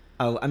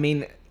 Oh, I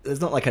mean,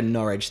 there's not like a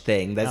Norwich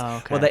thing.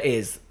 Well, there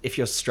is. If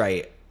you're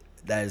straight,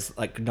 there's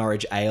like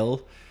Norwich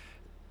Ale.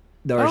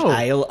 Norwich Oh.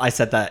 ale. I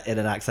said that in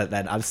an accent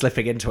then. I'm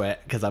slipping into it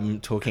because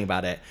I'm talking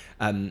about it.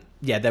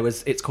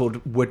 It's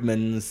called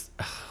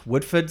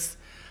Woodford's.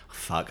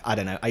 Fuck, I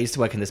don't know. I used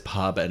to work in this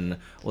pub and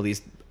all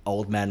these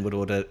old men would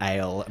order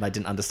ale and I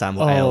didn't understand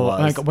what ale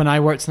was. Like when I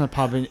worked in a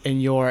pub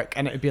in York,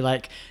 and it would be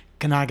like,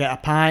 can I get a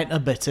pint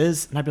of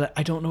bitters? And I'd be like,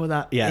 I don't know what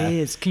that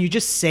is. Can you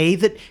just say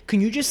that? Can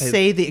you just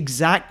say the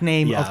exact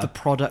name of the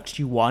product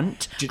you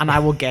want, and I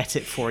will get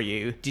it for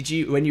you? Did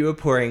you, when you were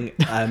pouring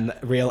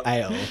real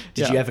ale,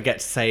 did Yeah. you ever get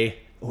to say,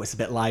 oh, it's a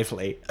bit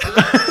lively?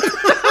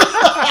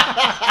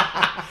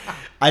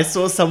 I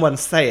saw someone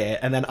say it,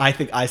 and then I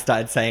think I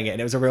started saying it,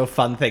 and it was a real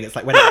fun thing. It's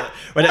like when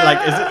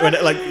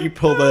you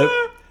pull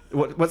the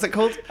what's it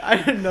called? I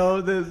don't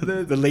know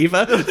The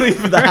lever,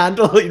 the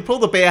handle. You pull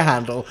the beer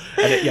handle,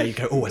 and you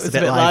go, oh, it's a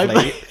bit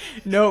lively.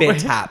 No, beer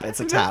tap. It's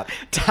a tap.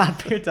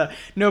 Beer tap.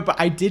 No, but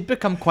I did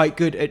become quite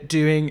good at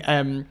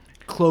doing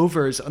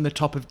clovers on the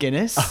top of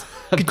Guinness.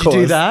 Could you do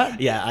course.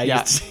 that? Yeah, I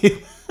used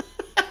to.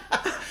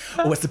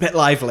 Oh, it's a bit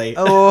lively.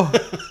 Oh,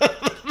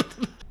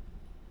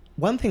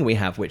 One thing we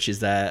have, which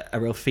is a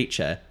real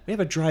feature, we have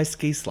a dry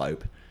ski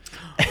slope.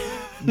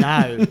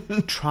 now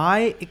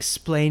try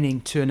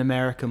explaining to an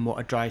American what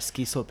a dry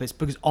ski slope is,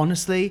 because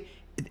honestly,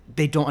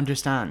 they don't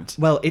understand.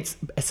 Well, it's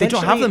essentially...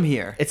 They don't have them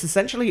here. It's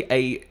essentially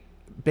a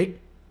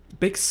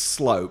big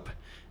slope,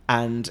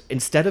 and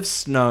instead of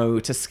snow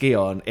to ski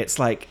on, it's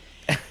like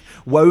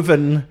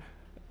woven...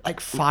 Like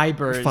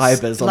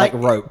fibers or like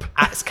rope.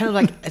 It's kind of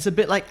like, it's a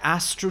bit like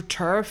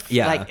AstroTurf.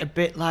 Yeah. Like a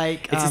bit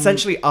like... It's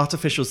essentially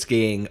artificial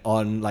skiing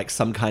on like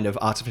some kind of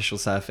artificial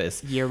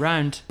surface. year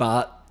round.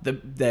 But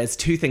there's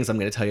two things I'm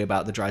going to tell you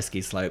about the dry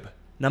ski slope.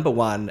 Number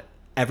one,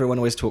 everyone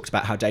always talked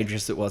about how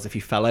dangerous it was if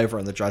you fell over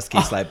on the dry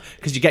ski slope,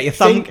 because you get your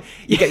thumb,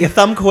 get your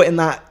thumb caught in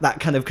that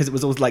kind of, because it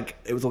was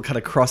all kind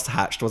of cross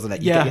hatched, wasn't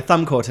it? You get your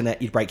thumb caught in it,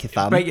 you'd break your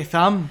thumb. Break your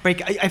thumb.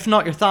 If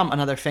not your thumb,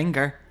 another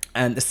finger.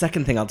 And the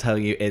second thing I'll tell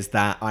you is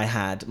that I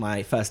had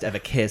my first ever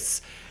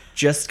kiss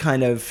just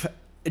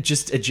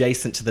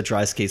adjacent to the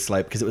dry ski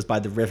slope, because it was by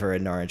the river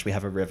in Norwich. We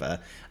have a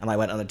river. And I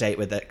went on a date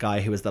with that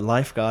guy who was the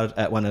lifeguard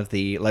at one of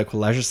the local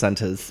leisure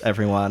centres,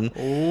 everyone.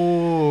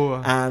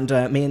 Oh. And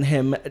me and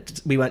him,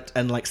 we went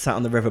and like sat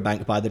on the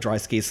riverbank by the dry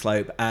ski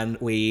slope, and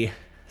we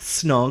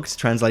snogged,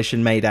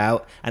 translation made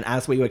out. And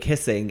as we were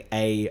kissing,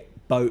 a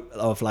boat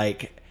of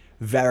like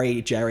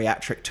very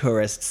geriatric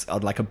tourists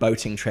on like a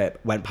boating trip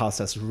went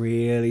past us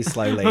really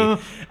slowly.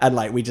 And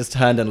like we just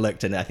turned and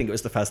looked, and I think it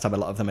was the first time a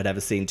lot of them had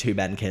ever seen two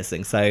men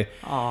kissing. So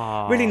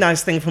really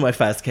nice thing for my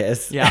first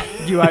kiss. Yeah,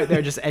 you out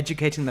there just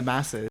educating the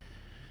masses.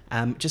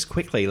 Just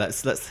quickly,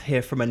 let's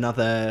hear from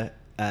another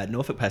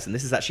Norfolk person.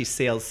 This is actually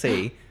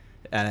CLC.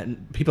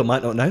 People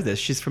might not know this.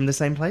 She's from the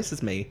same place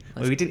as me.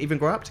 We didn't even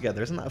grow up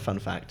together. Isn't that a fun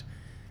fact?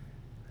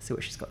 Let's see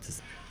what she's got to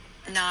say.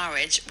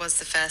 Norwich was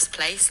the first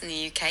place in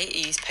the UK to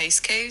use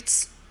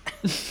postcodes.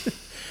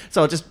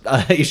 So I'll just,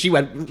 she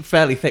went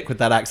fairly thick with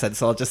that accent,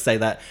 so I'll just say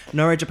that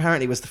Norwich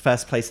apparently was the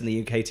first place in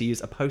the UK to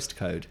use a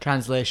postcode.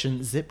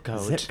 Translation, zip code.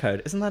 Zip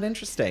code. Isn't that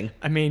interesting?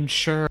 I mean,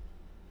 sure.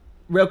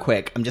 Real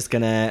quick, I'm just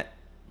going to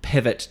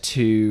pivot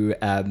to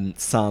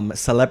some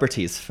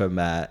celebrities from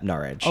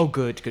Norwich. Oh,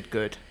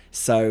 good.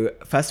 So,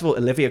 first of all,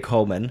 Olivia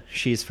Colman.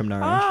 She's from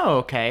Norwich. Oh,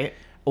 okay.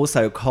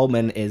 Also,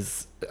 Coleman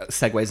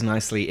segues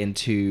nicely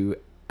into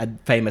a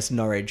famous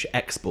Norwich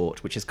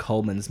export, which is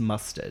Coleman's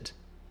mustard.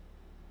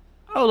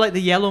 Oh, like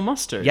the yellow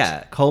mustard.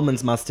 Yeah,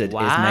 Coleman's mustard is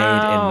made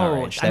in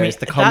Norwich. There is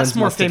the Coleman's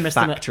Mustard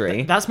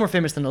Factory. That's more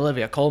famous than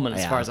Olivia Colman,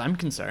 as far as I'm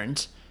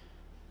concerned.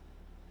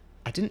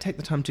 I didn't take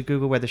the time to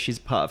Google whether she's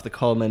part of the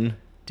Coleman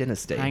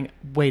dynasty.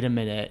 Wait a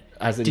minute.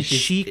 As in Did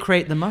she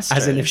create the mustard?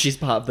 As in if she's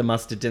part of the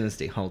mustard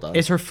dynasty. Hold on.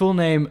 Is her full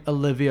name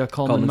Olivia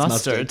Colman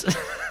Coleman's Mustard?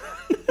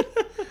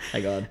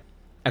 Hang on.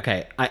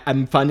 Okay,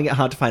 I'm finding it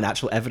hard to find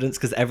actual evidence,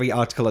 because every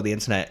article on the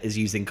internet is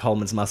using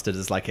Coleman's mustard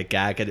as like a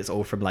gag, and it's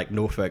all from like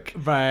Norfolk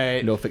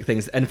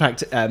things. In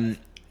fact,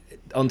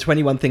 on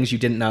 21 Things You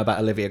Didn't Know About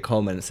Olivia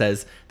Colman, it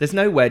says, there's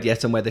no word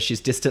yet on whether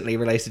she's distantly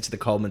related to the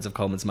Colmans of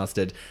Coleman's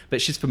Mustard,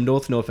 but she's from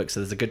North Norfolk, so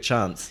there's a good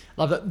chance.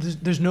 Love that.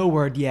 There's no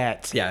word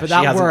yet. Yeah, but she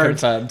that hasn't word,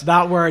 confirmed.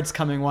 That word's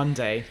coming one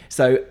day.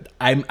 So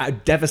I'm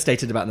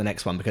devastated about the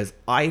next one, because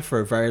I,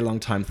 for a very long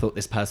time, thought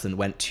this person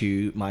went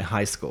to my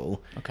high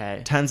school.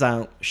 Okay. Turns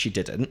out she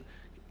didn't.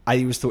 I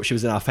always thought she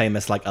was in our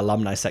famous like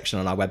alumni section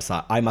on our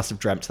website. I must have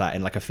dreamt that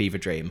in like a fever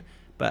dream.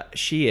 But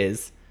she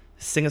is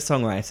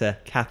singer-songwriter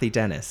Kathy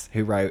Dennis,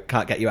 who wrote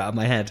Can't Get You Out of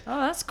My Head.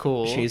 Oh, that's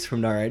cool. She's from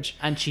Norwich.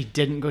 And she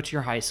didn't go to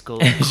your high school.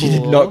 She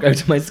did not go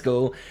to my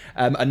school.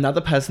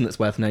 Another person that's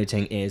worth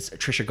noting is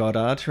Trisha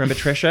Goddard. Remember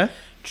Trisha?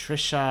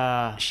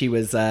 Trisha. She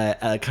was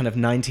a kind of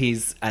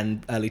 90s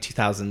and early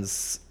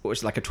 2000s, which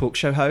is like a talk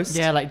show host.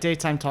 Yeah, like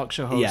daytime talk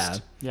show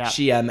host. Yeah.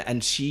 She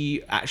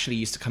actually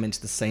used to come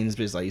into the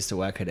Sainsbury's I used to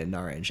work at in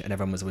Norwich, and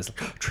everyone was always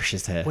like, oh,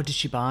 Trisha's here. What did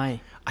she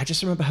buy? I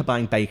just remember her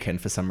buying bacon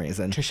for some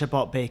reason. Trisha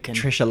bought bacon.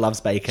 Trisha loves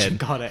bacon.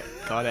 Got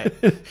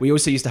it. We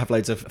also used to have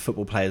loads of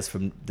football players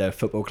from the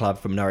football club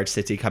from Norwich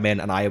City come in,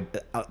 and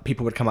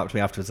people would come up to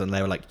me afterwards and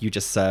they were like, you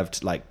just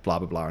served like blah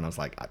blah blah, and I was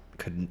like,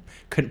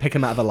 couldn't pick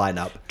him out of a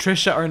lineup.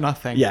 Trisha or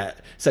nothing. Yeah.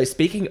 So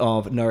speaking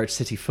of Norwich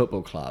City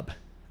Football Club,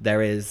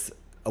 there is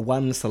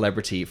one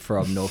celebrity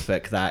from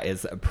Norfolk that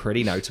is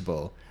pretty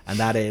notable, and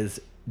that is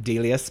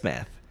Delia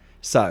Smith.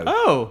 So,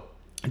 Oh.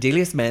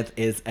 Delia Smith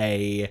is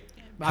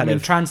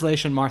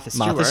translation, Martha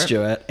Stewart. Martha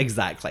Stewart,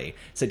 exactly.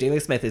 So Delia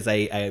Smith is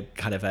a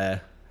kind of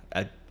a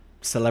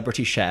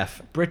celebrity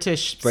chef,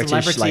 British British,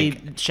 celebrity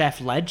like, chef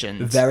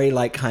legend. very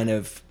like kind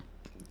of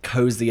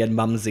cozy and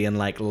mumsy and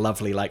like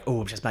lovely, like,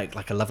 oh, just make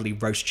like a lovely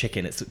roast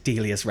chicken. It's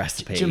Delia's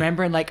recipe. Do you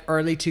remember in like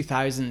early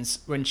 2000s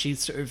when she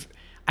sort of,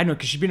 I don't know,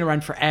 because she's been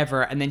around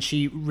forever, and then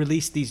she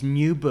released these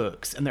new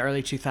books in the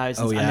early 2000s,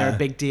 Oh, and yeah. they're a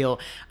big deal,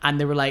 and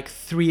there were like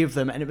 3 of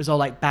them, and it was all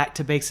like back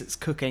to basics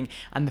cooking,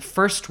 and the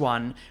first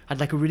one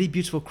had like a really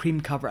beautiful cream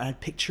cover and had a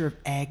picture of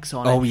eggs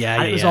on it. Oh, yeah,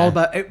 and it was yeah. all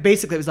about,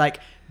 basically it was like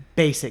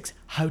basics,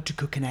 how to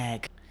cook an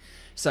egg.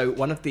 So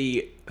one of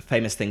the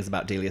famous things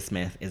about Delia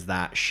Smith is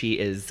that she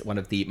is one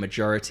of the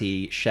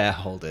majority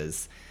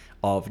shareholders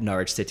of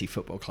Norwich City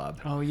Football Club.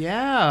 Oh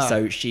yeah.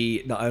 So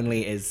she not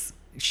only is,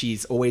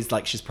 she's always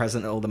like, she's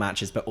present at all the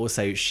matches, but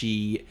also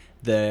the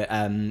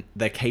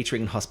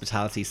catering and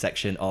hospitality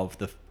section of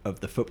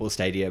the football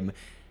stadium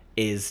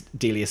is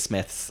Delia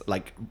Smith's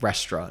like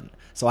restaurant.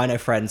 So I know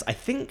friends, I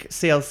think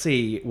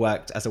CLC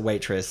worked as a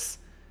waitress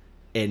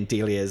in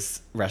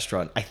Delia's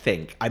restaurant. I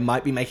think. I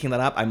might be making that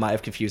up. I might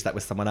have confused that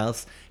with someone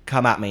else.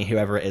 Come at me,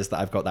 whoever it is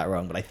that I've got that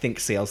wrong, but I think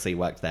CLC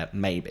worked there,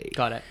 maybe.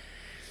 Got it.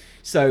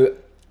 So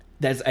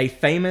there's a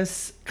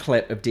famous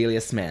clip of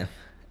Delia Smith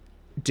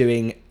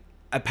doing,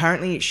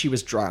 apparently she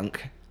was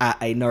drunk at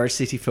a Norwich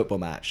City football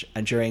match,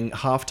 and during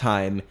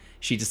halftime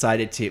she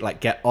decided to like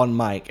get on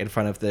mic in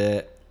front of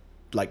the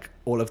like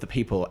all of the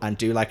people and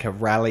do like a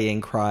rallying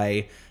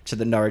cry to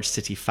the Norwich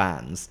City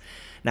fans.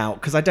 Now,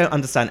 because I don't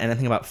understand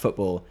anything about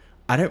football,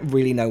 I don't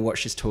really know what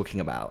she's talking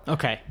about.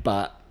 Okay.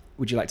 But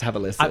would you like to have a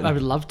listen? I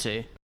would love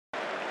to.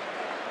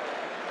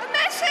 A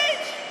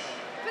message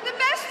for the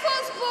best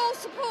football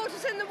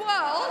supporters in the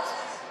world.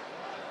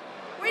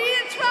 We need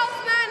a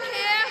 12th man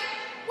here.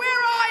 Where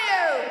are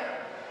you?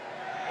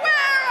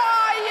 Where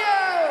are you?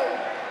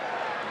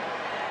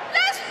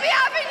 Let's be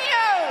having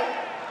you.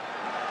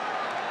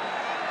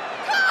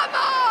 Come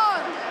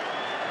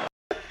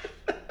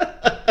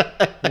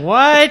on.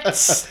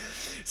 What?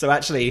 So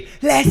actually,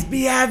 let's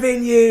be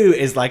having you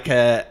is like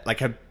a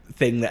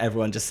thing that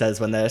everyone just says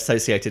when they're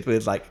associated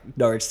with like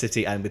Norwich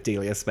City and with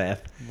Delia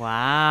Smith.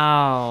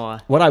 Wow.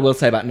 What I will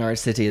say about Norwich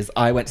City is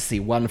I went to see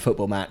one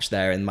football match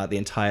there in the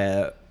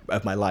entire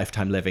of my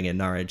lifetime living in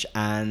Norwich,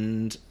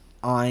 and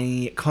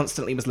I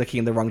constantly was looking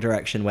in the wrong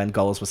direction when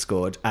goals were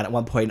scored. And at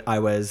one point I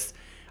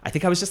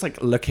think I was just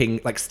like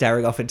looking, like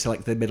staring off into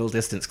like the middle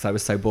distance because I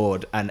was so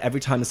bored. And every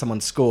time someone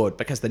scored,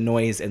 because the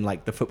noise in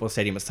like the football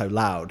stadium was so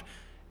loud,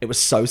 it was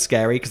so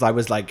scary because I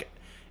was like,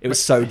 it was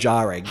so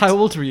jarring. How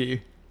old were you?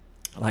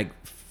 Like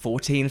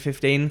 14,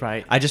 15.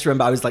 Right. I just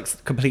remember I was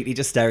like completely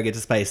just staring into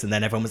space, and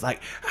then everyone was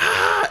like,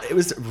 ah! It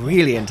was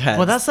really intense.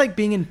 Well, that's like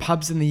being in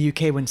pubs in the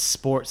UK when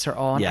sports are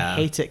on. Yeah. I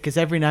hate it because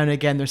every now and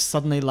again there's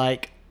suddenly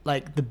like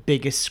the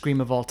biggest scream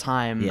of all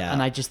time. Yeah.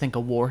 And I just think a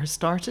war has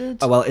started.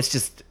 Oh, well, it's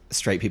just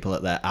straight people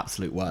at their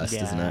absolute worst,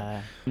 isn't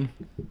it? Yeah.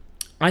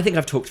 I think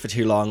I've talked for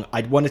too long.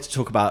 I wanted to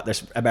talk about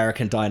this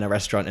American diner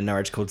restaurant in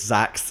Norwich called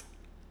Zach's.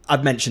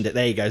 I've mentioned it.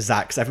 There you go,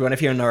 Zach's. Everyone,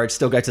 if you're in Norwich,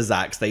 still go to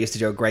Zach's. They used to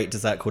do a great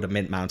dessert called a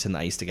Mint Mountain that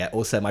I used to get.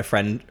 Also, my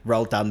friend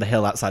rolled down the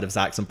hill outside of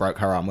Zach's and broke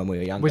her arm when we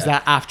were younger. Was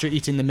that after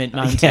eating the Mint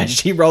Mountain? Yeah,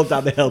 she rolled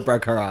down the hill,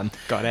 broke her arm.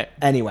 Got it.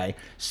 Anyway,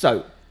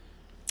 so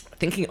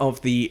thinking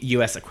of the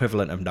US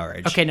equivalent of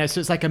Norwich. Okay, no, so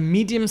it's like a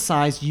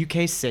medium-sized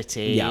UK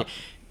city. Yeah.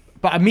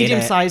 But a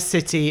medium-sized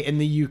city in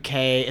the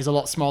UK is a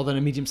lot smaller than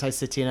a medium-sized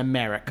city in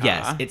America.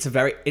 Yes,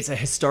 it's a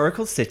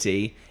historical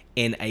city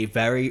in a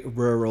very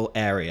rural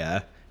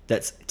area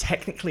that's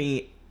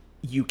technically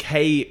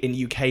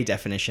in UK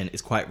definition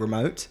is quite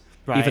remote.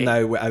 Right. Even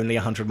though we're only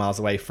 100 miles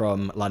away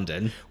from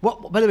London.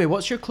 What? By the way,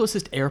 what's your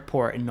closest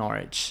airport in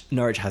Norwich?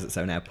 Norwich has its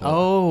own airport.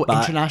 Oh,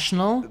 but,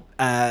 international?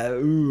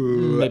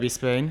 ooh, Maybe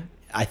Spain.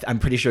 I'm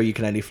pretty sure you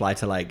can only fly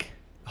to like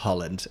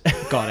Holland.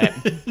 Got it.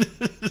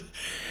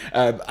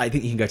 I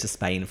think you can go to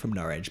Spain from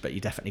Norwich, but you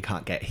definitely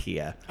can't get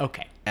here.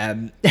 Okay.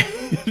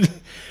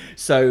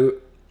 So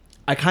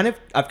I've kind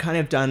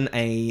of done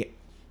a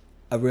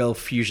real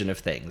fusion of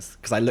things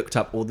because I looked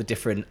up all the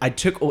different. I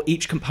took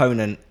each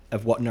component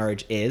of what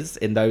Norwich is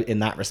in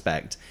that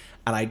respect,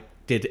 and I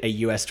did a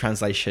US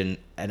translation,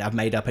 and I've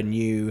made up a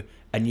new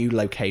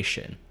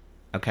location.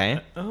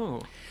 Okay.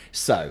 Oh.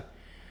 So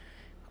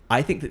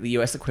I think that the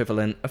US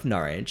equivalent of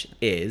Norwich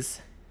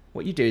is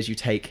what you do is you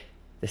take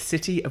the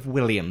city of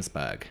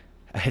Williamsburg,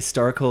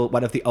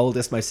 one of the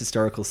oldest, most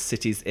historical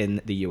cities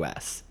in the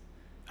US.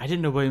 I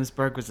didn't know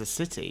Williamsburg was a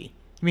city.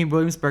 You mean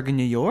Williamsburg in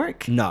New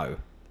York? No,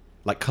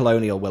 like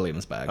colonial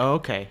Williamsburg. Oh,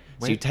 okay.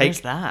 So you take-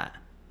 Where's that?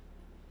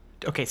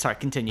 Okay, sorry,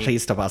 continue.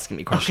 Please stop asking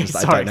me questions that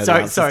I sorry, don't know sorry,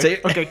 the answers sorry.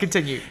 to. Okay,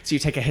 continue. So you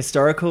take a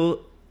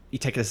historical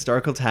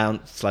town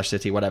 /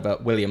 city, whatever,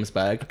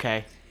 Williamsburg.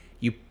 Okay.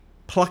 You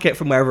pluck it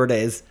from wherever it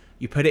is.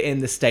 You put it in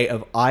the state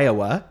of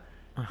Iowa,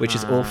 which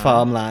is all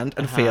farmland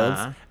and fields.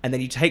 And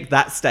then you take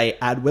that state,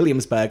 add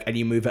Williamsburg, and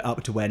you move it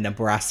up to where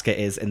Nebraska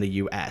is in the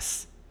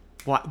US.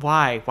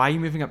 Why? Why are you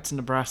moving up to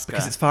Nebraska?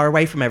 Because it's far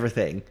away from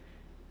everything.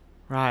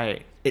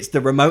 Right. It's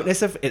the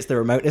remoteness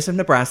of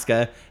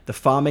Nebraska, the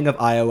farming of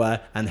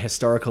Iowa, and the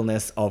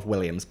historicalness of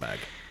Williamsburg.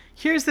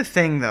 Here's the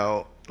thing,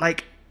 though.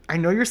 Like, I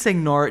know you're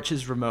saying Norwich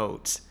is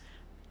remote.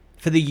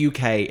 For the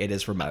UK, it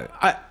is remote.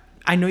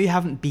 I know you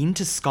haven't been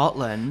to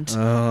Scotland,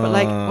 but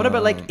like, what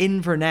about like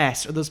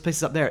Inverness or those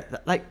places up there?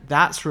 Like,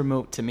 that's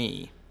remote to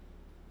me.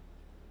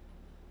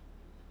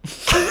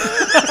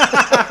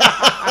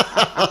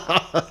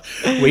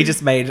 We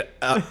just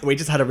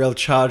had a real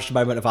charged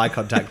moment of eye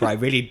contact where I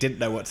really didn't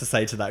know what to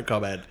say to that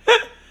comment.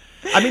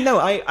 I mean, no,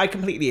 I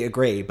completely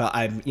agree, but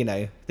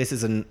this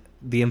isn't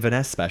the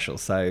Inverness special,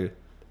 so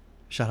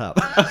shut up.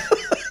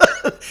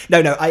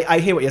 No, I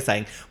hear what you're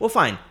saying. Well,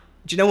 fine.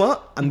 Do you know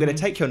what? I'm going to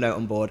take your note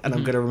on board and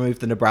I'm going to remove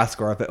the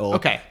Nebraska of it all.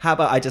 Okay. How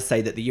about I just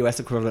say that the US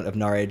equivalent of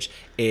Norwich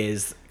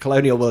is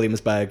Colonial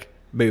Williamsburg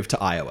moved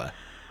to Iowa?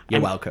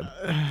 You're welcome.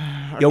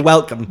 You're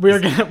welcome.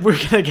 We're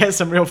gonna get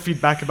some real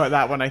feedback about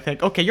that one, I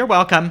think. Okay, you're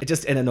welcome.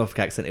 Just in a Norfolk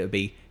accent, it would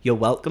be, you're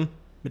welcome,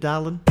 my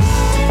darling.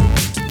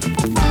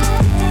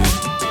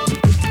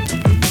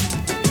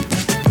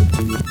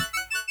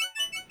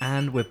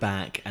 And we're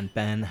back, and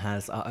Ben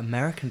has our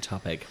American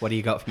topic. What do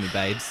you got for me,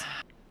 babes?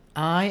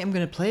 I am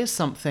going to play us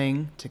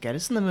something to get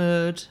us in the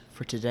mood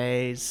for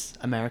today's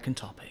American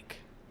topic.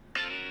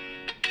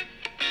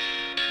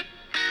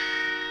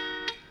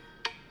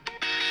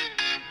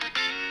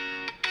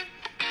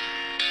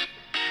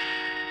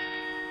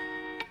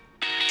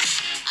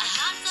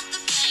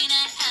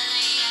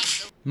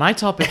 My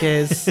topic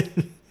is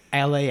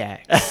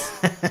LAX,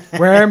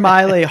 where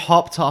Miley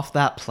hopped off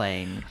that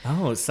plane.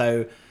 Oh,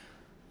 so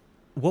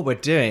what we're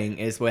doing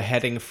is we're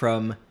heading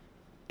from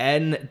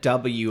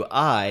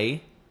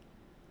NWI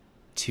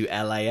to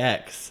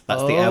LAX.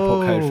 That's the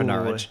airport code for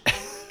Norwich.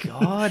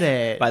 Got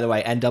it. By the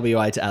way,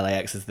 NWI to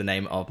LAX is the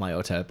name of my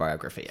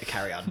autobiography.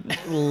 Carry on.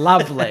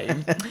 Lovely.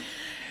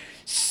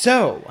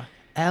 So,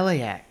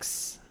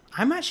 LAX.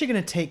 I'm actually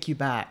going to take you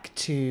back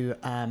to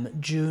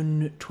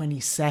June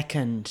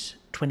 22nd,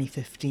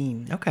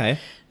 2015. Okay.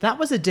 That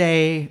was a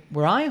day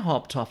where I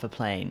hopped off a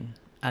plane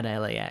at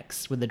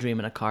LAX with a dream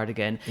and a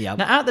cardigan. Yep.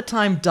 Now, at the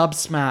time, Dub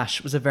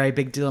Smash was a very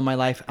big deal in my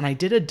life, and I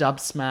did a Dub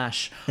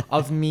Smash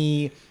of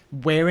me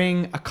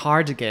wearing a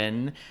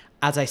cardigan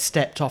as I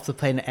stepped off the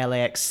plane at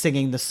LAX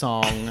singing the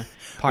song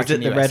Part Was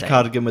it the red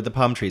cardigan with the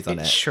palm trees on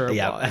it? It sure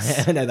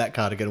was. I know that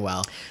cardigan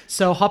well.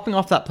 So hopping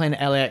off that plane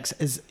at LAX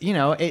is,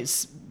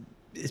 it's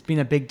been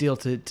a big deal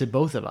to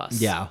both of us.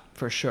 Yeah.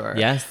 For sure.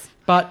 Yes.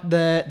 But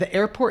the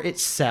airport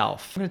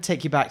itself, I'm going to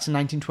take you back to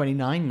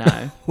 1929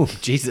 now. Oh,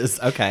 Jesus.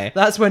 Okay.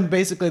 That's when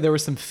basically there were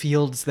some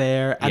fields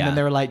there, and Yeah. then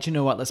they were like, you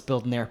know what, let's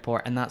build an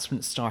airport, and that's when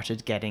it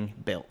started getting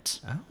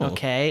built. Oh,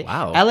 okay?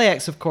 wow.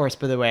 LAX, of course,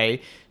 by the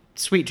way,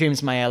 sweet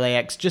dreams, my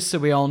LAX. Just so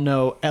we all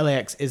know,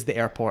 LAX is the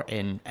airport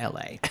in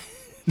LA.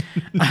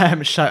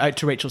 Shout out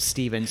to Rachel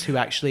Stevens, who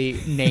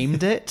actually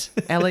named it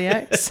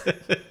LAX.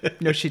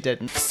 No, she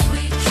didn't.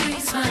 Sweet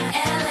dreams, my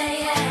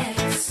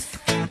LAX.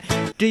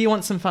 Do you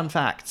want some fun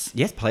facts?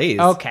 Yes, please.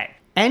 Okay.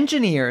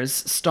 Engineers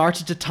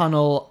started to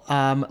tunnel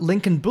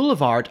Lincoln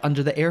Boulevard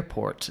under the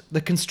airport. The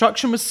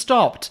construction was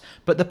stopped,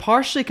 but the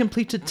partially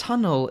completed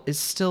tunnel is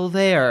still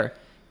there.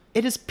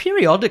 It is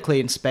periodically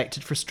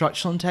inspected for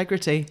structural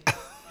integrity.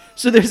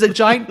 So there's a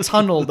giant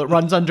tunnel that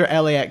runs under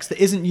LAX that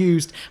isn't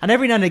used, and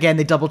every now and again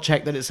they double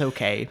check that it's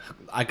okay.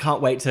 I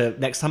can't wait to,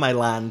 next time I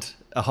land,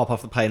 hop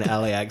off the plane at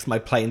LAX, my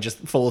plane just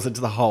falls into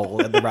the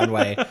hole in the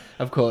runway,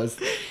 of course.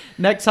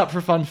 Next up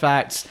for fun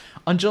facts,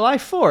 on July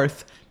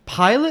 4th,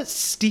 pilots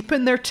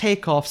steepen their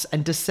takeoffs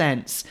and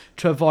descents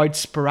to avoid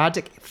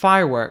sporadic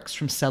fireworks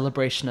from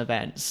celebration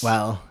events.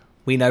 Well,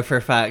 we know for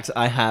a fact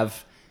I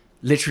have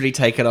literally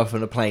taken off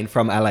on a plane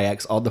from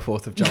LAX on the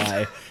 4th of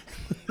July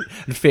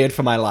and feared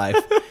for my life.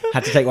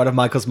 Had to take one of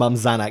Michael's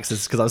mum's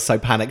Xanaxes because I was so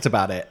panicked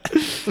about it.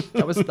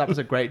 That was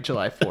a great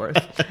July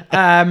 4th.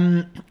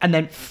 And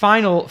then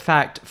final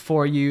fact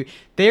for you,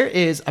 there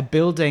is a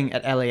building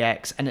at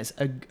LAX, and it's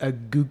a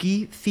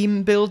Googie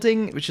theme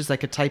building, which is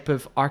like a type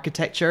of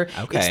architecture.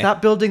 Okay. It's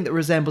that building that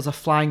resembles a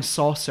flying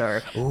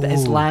saucer that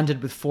is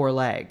landed with 4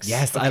 legs.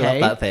 Yes, I okay?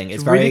 love that thing.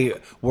 It's really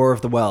very War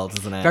of the Worlds,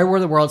 isn't it? Very War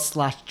of the Worlds /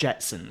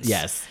 Jetsons.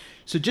 Yes.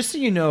 So just so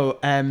you know,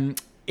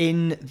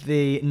 in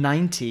the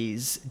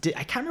 90s,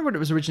 I can't remember what it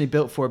was originally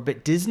built for,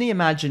 but Disney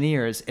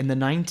Imagineers in the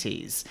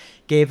 90s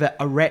gave it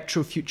a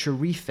retro future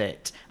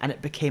refit, and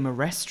it became a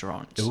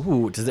restaurant.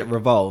 Ooh, does it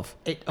revolve?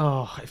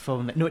 If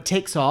only. No, it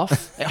takes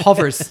off. It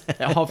hovers.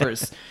 It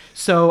hovers.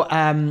 So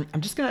I'm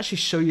just going to actually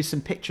show you some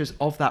pictures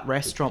of that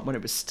restaurant when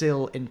it was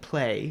still in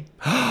play.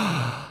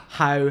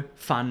 How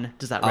fun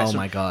does that restaurant? Oh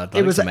my God,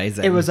 that looks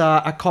amazing. It was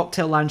a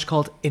cocktail lounge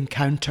called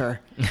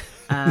Encounter.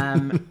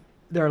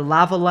 There are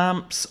lava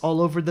lamps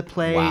all over the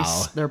place.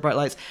 Wow. There are bright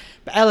lights.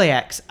 But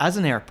LAX, as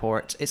an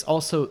airport, it's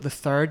also the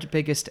third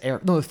busiest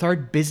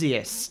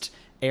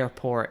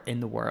airport in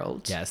the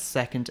world. Yes.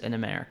 Second in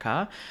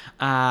America.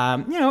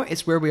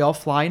 It's where we all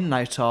fly in and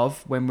out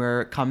of when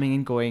we're coming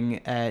and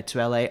going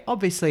to LA.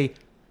 Obviously,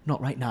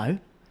 not right now.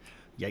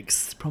 Yikes.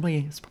 It's probably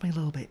a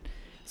little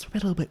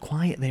bit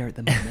quiet there at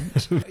the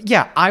moment.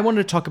 Yeah, I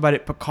wanted to talk about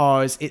it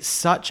because it's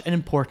such an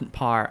important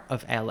part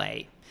of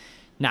LA.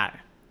 Now,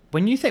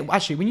 when you think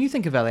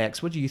of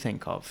LAX, what do you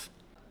think of?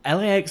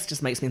 LAX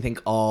just makes me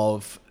think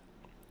of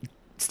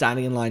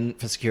standing in line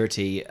for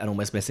security and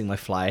almost missing my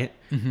flight.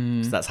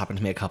 So that's happened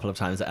to me a couple of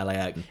times at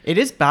LAX. It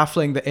is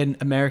baffling that in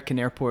American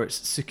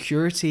airports,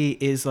 security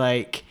is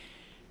like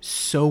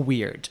so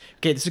weird.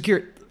 Okay,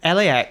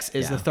 LAX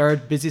is the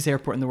third busiest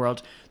airport in the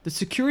world. The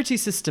security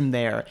system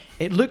there,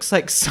 it looks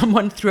like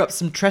someone threw up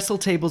some trestle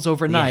tables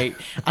overnight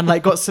and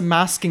like got some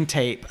masking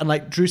tape and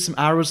like drew some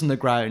arrows in the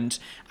ground,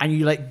 and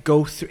you like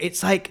go through.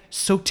 It's like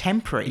so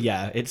temporary.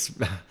 Yeah,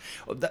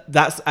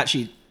 that's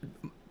actually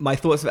my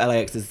thoughts of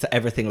LAX is that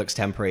everything looks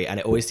temporary and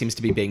it always seems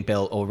to be being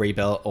built or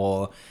rebuilt,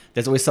 or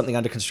there's always something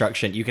under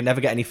construction. You can never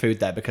get any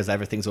food there because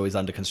everything's always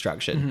under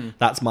construction.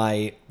 That's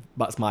my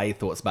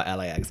thoughts about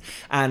LAX.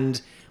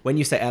 And when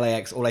you say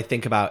LAX, all I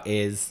think about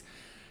is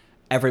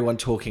everyone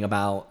talking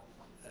about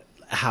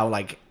how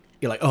like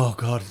you're like, oh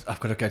god,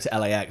 I've got to go to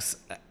LAX,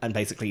 and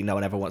basically no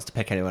one ever wants to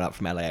pick anyone up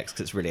from LAX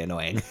because it's really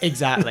annoying.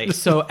 Exactly.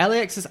 So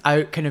LAX is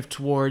out kind of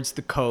towards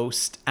the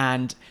coast,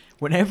 and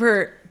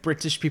whenever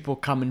British people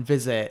come and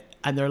visit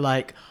and they're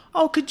like,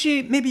 oh,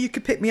 maybe you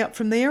could pick me up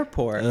from the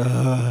airport.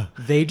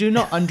 They do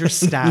not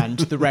understand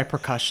the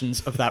repercussions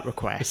of that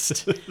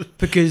request.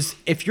 Because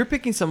if you're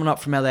picking someone up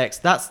from LAX,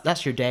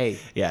 that's your day.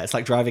 Yeah, it's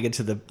like driving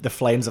into the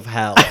flames of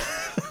hell.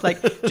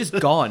 Like, just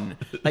gone.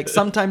 Like,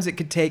 sometimes it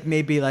could take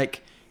maybe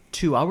like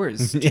 2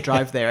 hours to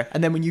drive there.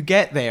 And then when you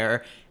get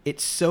there,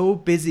 it's so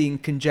busy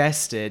and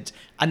congested.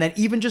 And then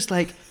even just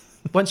like,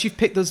 once you've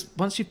picked those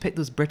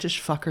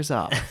British fuckers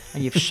up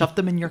and you've shoved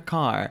them in your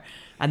car,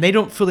 and they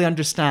don't fully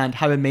understand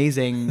how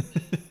amazing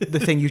the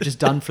thing you've just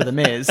done for them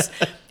is,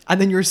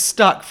 and then you're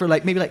stuck for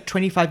like maybe like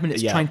 25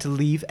 minutes trying to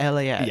leave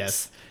LAX.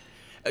 Yes.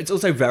 It's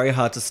also very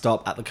hard to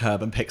stop at the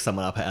curb and pick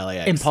someone up at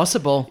LAX.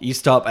 Impossible. You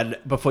stop, and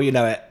before you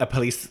know it, a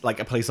police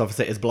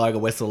officer is blowing a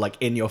whistle like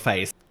in your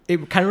face.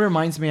 It kind of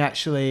reminds me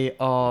actually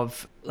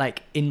of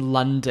like in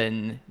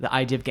London, the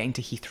idea of getting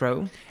to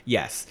Heathrow.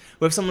 Yes.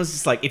 Well, if someone's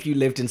just like, if you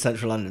lived in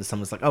central London,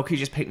 someone's like, oh, could you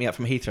just pick me up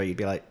from Heathrow? You'd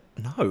be like,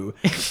 no.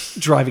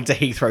 Driving to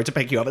Heathrow to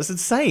pick you up, it's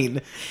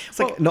insane. It's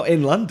like, not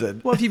in London.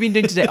 What have you been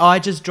doing today? Oh, I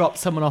just dropped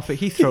someone off at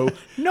Heathrow.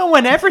 No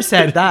one ever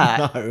said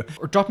that. No.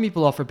 Or dropping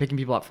people off or picking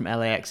people up from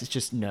LAX is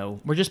just no.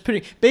 We're just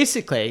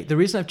basically, the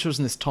reason I've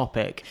chosen this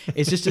topic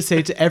is just to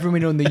say to everyone we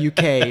know in the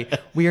UK,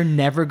 we are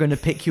never going to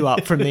pick you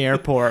up from the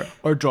airport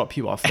or drop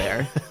you off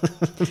there.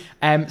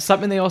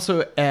 Something they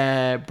also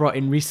brought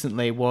in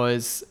recently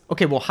was,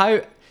 okay, well,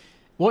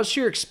 what's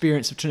your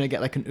experience of trying to get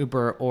like an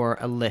Uber or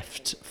a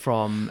Lyft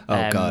from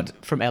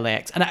from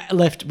LAX? And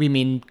Lyft, we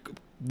mean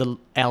the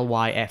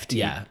LYFT.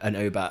 Yeah, an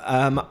Uber.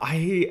 I'm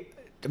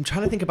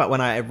trying to think about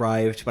when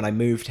I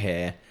moved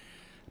here,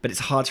 but it's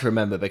hard to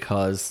remember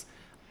because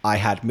I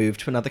had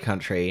moved to another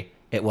country.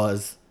 It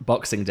was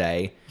Boxing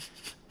Day.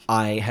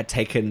 I had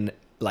taken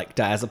like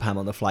diazepam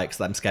on the flight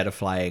because I'm scared of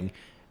flying,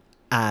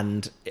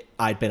 and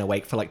I'd been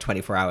awake for like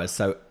 24 hours.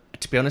 So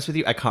to be honest with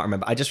you, I can't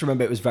remember. I just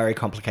remember it was very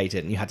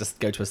complicated and you had to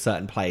go to a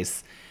certain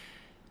place.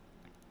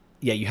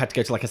 Yeah, you had to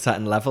go to like a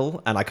certain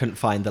level and I couldn't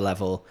find the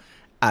level.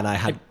 And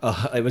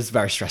it was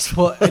very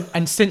stressful. Well,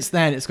 and since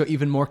then it's got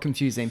even more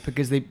confusing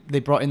because they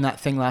brought in that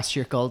thing last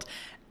year called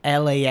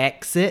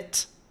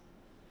LAXit,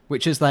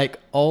 which is like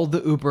all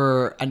the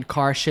Uber and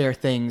car share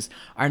things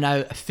are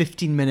now a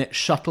 15-minute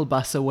shuttle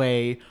bus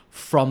away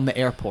from the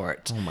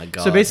airport. Oh my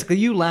God. So basically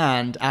you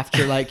land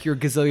after like your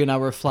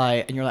gazillion-hour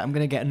flight and you're like, I'm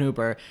going to get an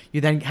Uber. You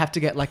then have to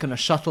get like on a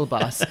shuttle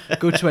bus,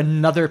 go to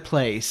another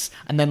place,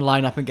 and then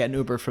line up and get an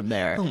Uber from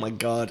there. Oh my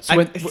God.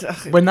 So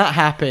when that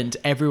happened,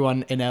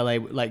 everyone in LA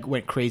like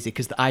went crazy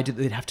because the idea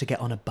that they'd have to get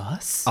on a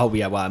bus. Oh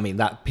yeah, well, I mean,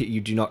 that you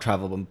do not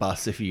travel on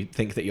bus if you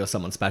think that you're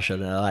someone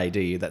special in LA, do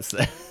you? That's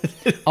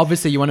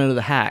Obviously, you want to know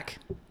the hack.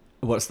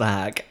 What's the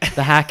hack?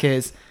 The hack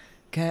is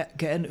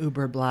get an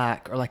Uber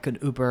Black or like an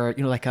Uber,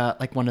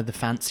 like one of the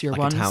fancier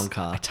ones,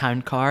 a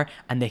town car,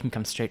 and they can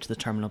come straight to the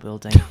terminal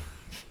building.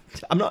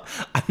 I'm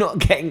not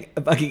getting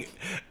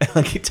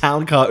a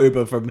town car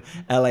Uber from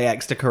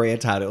LAX to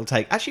Koreatown. It'll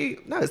take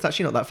it's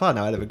actually not that far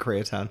now. I live in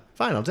Koreatown.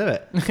 Fine, I'll do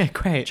it. Okay,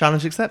 great.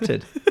 Challenge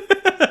accepted.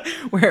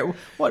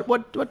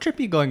 What trip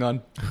are you going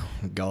on? Oh,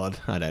 God,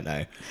 I don't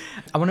know.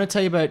 I want to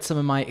tell you about some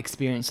of my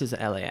experiences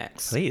at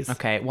LAX. Please.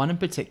 Okay, one in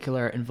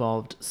particular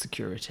involved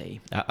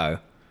security. Uh-oh.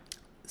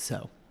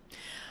 So,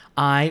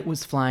 I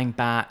was flying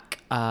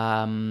back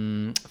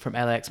from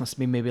LAX, must have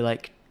been maybe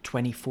like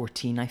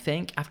 2014, I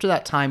think. After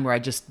that time where I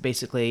just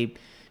basically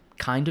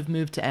kind of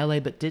moved to LA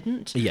but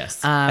didn't.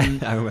 Yes, I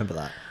remember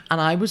that.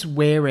 And I was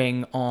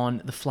wearing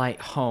on the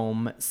flight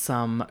home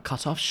some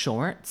cut-off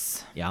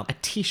shorts, yeah, a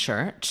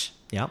t-shirt,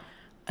 yeah,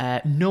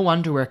 no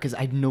underwear because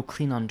I had no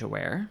clean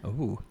underwear.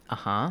 Oh.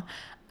 Uh-huh.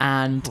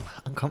 And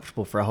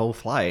Uncomfortable for a whole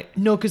flight.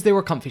 no, because they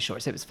were comfy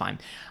shorts. It was fine.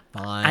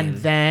 Fine.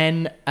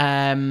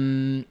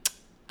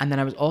 And then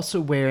I was also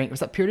wearing, it was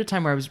that period of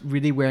time where I was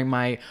really wearing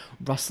my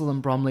Russell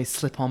and Bromley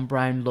slip-on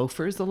brown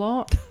loafers a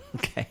lot. Do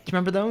Okay. you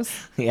remember those?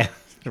 Yeah.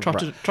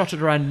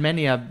 Trotted around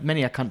many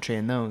a country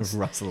in those.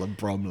 Russell and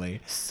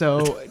Bromley.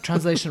 So,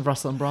 translation of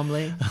Russell and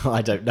Bromley.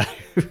 I don't know.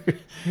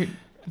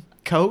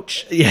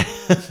 Coach. Yeah,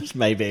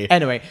 maybe.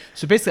 Anyway,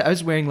 so basically I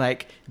was wearing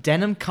like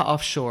denim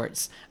cut-off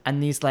shorts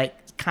and these like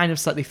kind of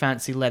slightly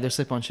fancy leather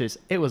slip-on shoes.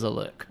 It was a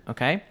look,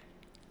 okay?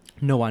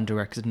 No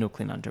underwear because no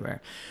clean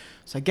underwear.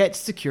 So I get to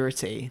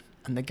security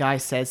and the guy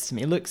says to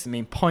me, he looks at me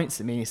and points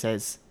at me and he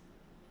says,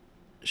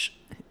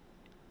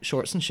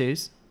 shorts and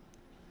shoes.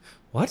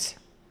 What?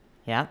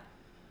 Yeah.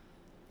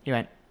 He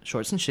went,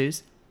 shorts and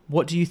shoes.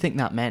 What do you think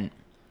that meant?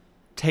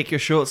 Take your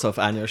shorts off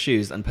and your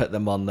shoes and put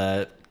them on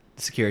the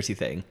security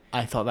thing.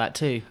 I thought that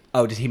too.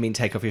 Oh, did he mean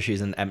take off your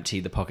shoes and empty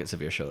the pockets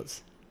of your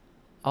shorts?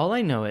 All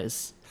I know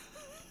is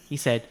he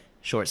said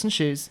shorts and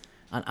shoes,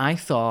 and I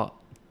thought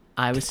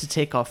I was to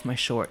take off my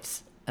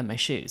shorts and my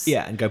shoes.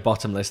 Yeah, and go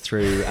bottomless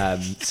through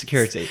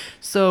security.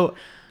 So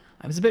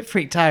I was a bit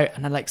freaked out,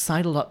 and I like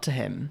sidled up to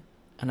him,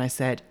 and I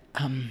said,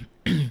 I'm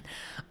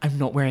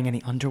not wearing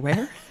any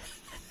underwear.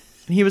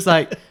 And he was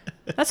like,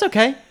 that's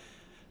okay.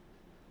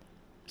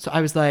 So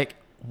I was like,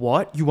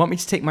 what? You want me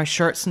to take my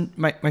shirts and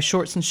my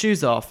shorts and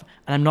shoes off,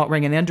 and I'm not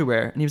wearing any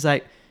underwear? And he was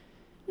like,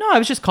 no, I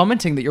was just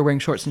commenting that you're wearing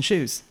shorts and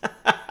shoes.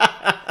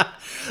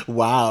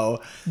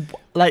 Wow.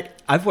 Like,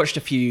 I've watched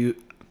a few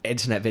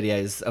internet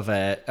videos of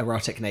a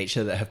erotic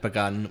nature that have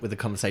begun with a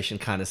conversation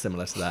kind of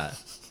similar to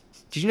that.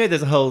 Did you know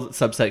there's a whole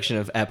subsection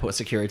of airport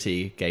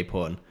security gay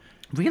porn?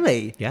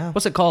 really? Yeah.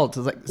 What's it called?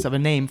 Does it have a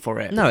name for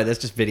it? No, there's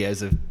just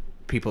videos of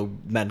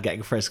men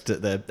getting frisked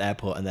at the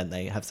airport and then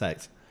they have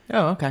sex.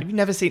 Oh, okay. You've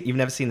never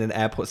seen an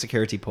airport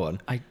security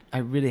porn? I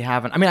really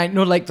haven't. I mean, I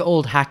know like the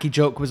old hacky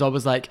joke was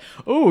always like,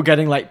 oh,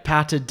 getting like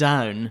patted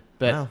down,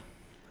 but Wow.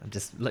 I'm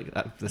just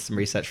there's some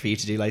research for you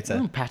to do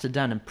later. patted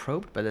down and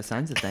probed by the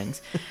sounds of things.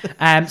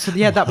 So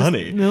yeah, that was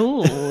honey.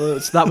 no.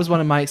 So that was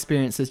one of my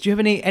experiences. Do you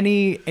have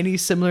any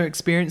similar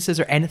experiences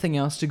or anything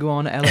else to go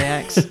on at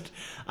LAX?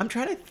 I'm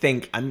trying to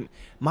think.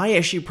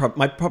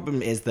 My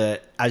problem is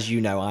that, as you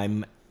know,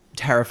 I'm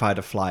terrified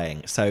of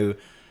flying. So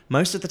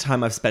most of the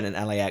time I've spent in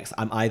LAX,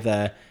 I'm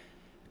either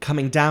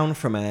coming down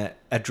from a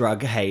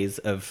drug haze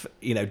of,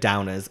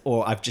 downers,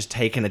 or I've just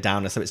taken a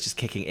downer, so it's just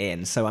kicking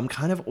in. So I'm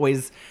kind of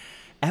always...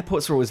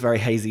 Airports are always very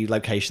hazy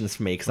locations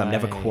for me because I'm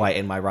never Right. quite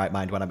in my right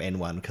mind when I'm in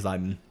one because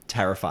I'm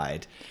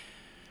terrified.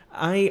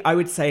 I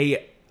would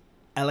say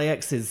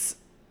LAX is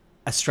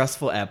a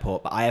stressful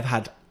airport, but I have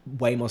had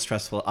way more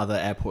stressful other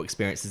airport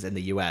experiences in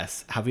the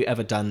US. Have you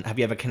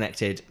ever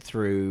connected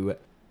through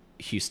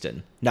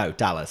Houston? No,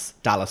 Dallas,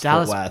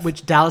 Fort Worth.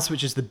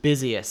 Which is the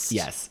busiest.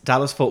 Yes,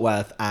 Dallas, Fort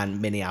Worth,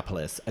 and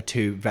Minneapolis are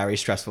two very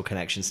stressful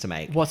connections to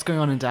make. What's going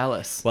on in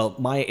Dallas? Well,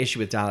 my issue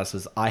with Dallas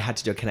was I had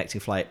to do a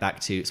connecting flight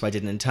so I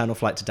did an internal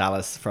flight to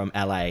Dallas from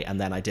LA, and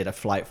then I did a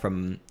flight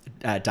from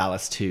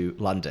Dallas to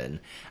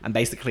London. And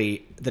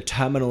basically, the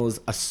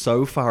terminals are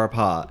so far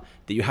apart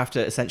that you have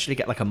to essentially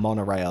get like a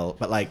monorail,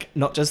 but like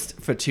not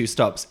just for 2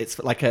 stops. It's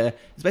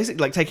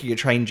basically like taking a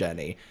train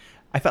journey.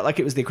 I felt like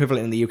it was the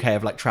equivalent in the UK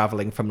of like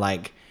traveling from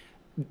like,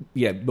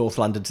 North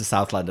London to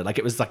South London. Like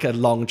it was like a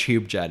long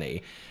tube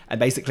journey. And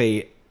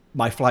basically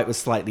my flight was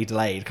slightly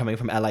delayed coming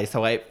from LA.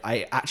 So I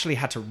actually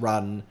had to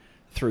run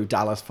through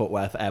Dallas Fort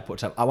Worth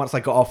airport. Once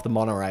I got off the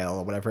monorail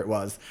or whatever it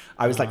was,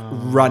 I was like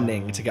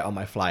running to get on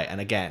my flight.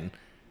 And again,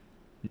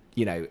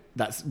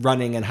 that's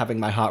running and having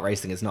my heart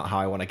racing is not how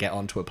I want to get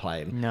onto a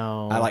plane.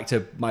 No. I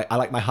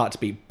like my heart to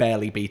be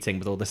barely beating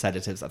with all the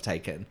sedatives I've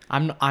taken.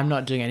 I'm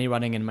not doing any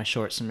running in my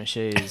shorts and my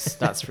shoes.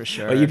 That's for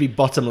sure. Or you'd be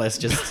bottomless,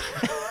 just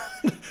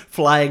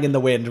flying in the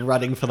wind,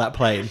 running for that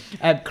plane.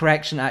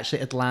 Correction,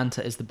 actually,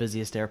 Atlanta is the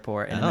busiest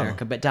airport in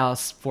America, but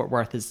Dallas Fort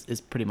Worth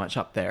is pretty much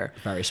up there.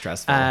 Very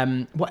stressful.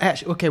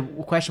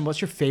 Question: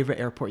 what's your favorite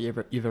airport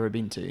you've ever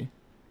been to?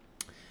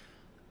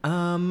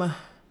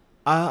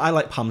 I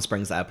like Palm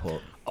Springs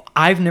Airport.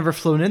 I've never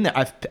flown in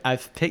there.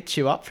 I've picked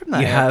you up from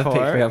that You have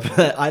airport. picked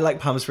me up. I like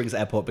Palm Springs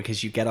Airport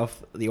because you get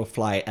off your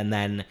flight and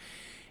then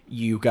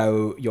you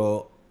go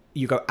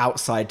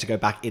outside to go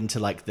back into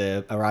like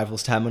the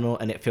arrivals terminal,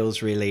 and it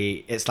feels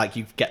really. It's like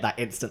you get that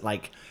instant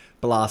like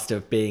blast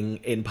of being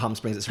in Palm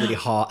Springs. It's really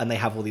hot, and they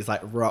have all these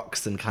like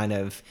rocks and kind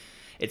of.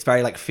 It's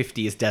very like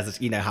 50s desert.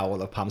 You know how all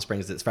of Palm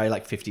Springs. It's very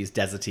like 50s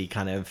deserty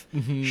kind of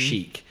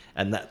chic,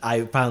 and that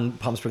I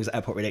found Palm Springs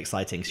Airport really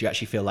exciting because you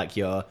actually feel like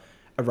you're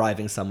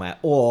arriving somewhere.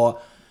 Or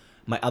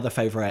my other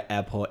favorite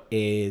airport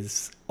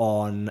is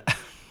on.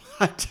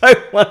 I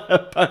don't want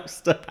to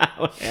boast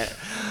about it,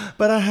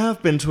 but I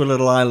have been to a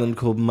little island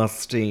called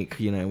Mustique,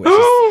 which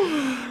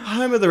is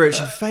home of the rich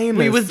and famous.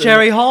 We with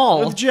Jerry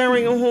Hall. With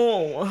Jerry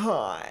Hall.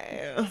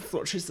 Hi. That's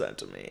what she said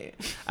to me.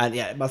 And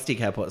yeah,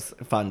 Mustique Airport's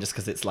fun just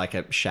because it's like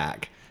a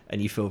shack,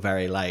 and you feel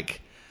very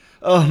like,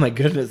 oh my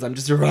goodness, I'm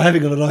just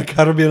arriving on a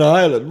Caribbean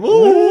island.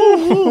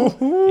 Woo!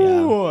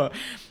 Yeah.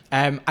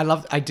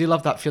 I do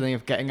love that feeling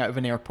of getting out of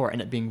an airport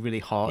and it being really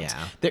hot.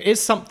 Yeah. There is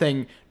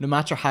something, no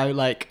matter how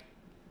like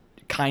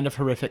kind of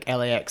horrific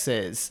LAX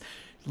is,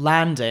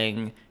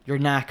 landing, you're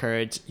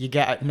knackered. You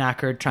get out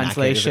knackered.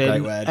 Translation. Knackered is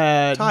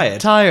a great word.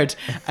 Tired.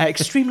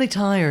 Extremely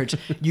tired.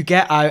 You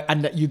get out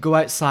and you go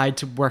outside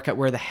to work out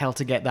where the hell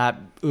to get that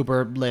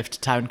Uber, Lyft,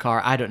 town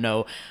car. I don't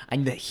know.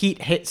 And the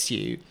heat hits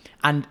you.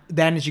 And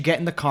then as you get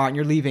in the car and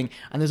you're leaving,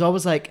 and there's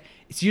always like,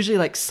 it's usually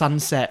like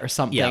sunset or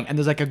something. Yeah. And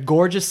there's like a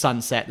gorgeous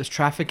sunset. There's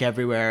traffic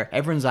everywhere.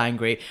 Everyone's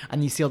angry.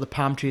 And you see all the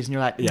palm trees and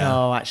you're like,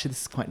 no, actually,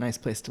 this is quite a nice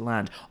place to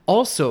land.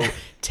 Also,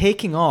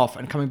 taking off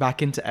and coming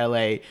back into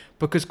LA,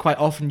 because quite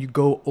often you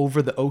go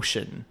over the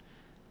ocean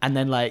and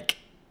then like,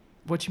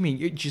 what do you mean?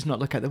 You just not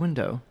look out the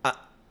window?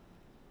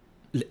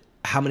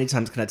 How many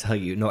times can I tell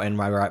you, not in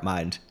my right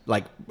mind?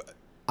 Like,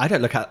 I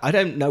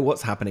don't know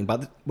what's happening,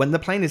 but when the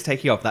plane is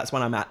taking off, that's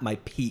when I'm at my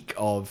peak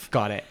of...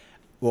 Got it.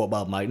 Well,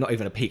 not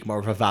even a peak, more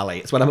of a valley.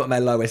 It's when I'm at my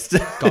lowest.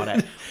 Got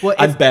it. Well,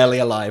 I'm barely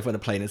alive when a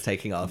plane is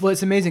taking off. Well,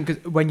 it's amazing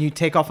because when you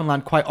take off and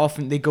land, quite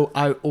often they go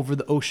out over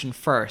the ocean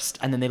first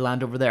and then they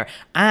land over there.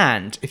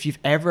 And if you've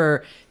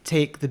ever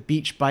take the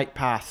beach bike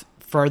path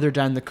further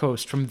down the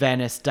coast from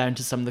Venice down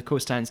to some of the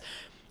coast towns,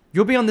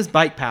 you'll be on this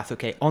bike path,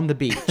 okay, on the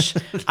beach,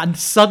 and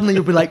suddenly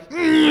you'll be like,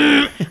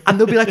 and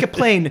there'll be like a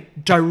plane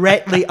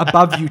directly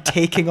above you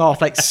taking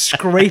off, like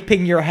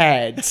scraping your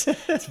head.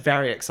 It's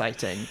very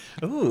exciting.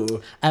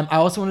 Ooh. I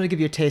also wanted to give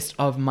you a taste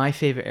of my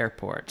favorite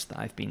airport that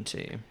I've been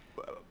to.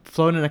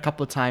 Flown in a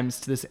couple of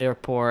times to this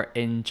airport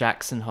in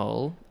Jackson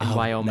Hole in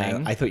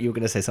Wyoming. No, I thought you were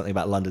going to say something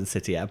about London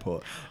City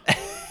Airport.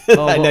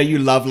 Oh, I know you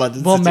love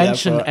London we'll City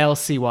mention Airport.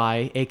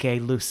 LCY, aka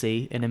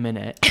Lucy, in a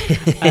minute.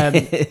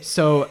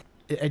 So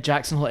at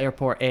Jackson Hole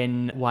Airport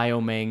in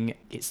Wyoming,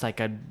 it's like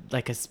a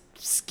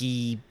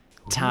ski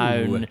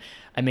town. Ooh.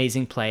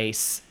 Amazing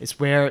place. It's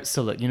where,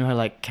 so look, you know how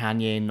like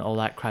Canyon, all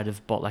that crowd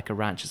have bought like a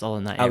ranch, it's all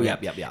in that area.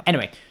 Yep.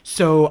 Anyway,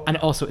 so, and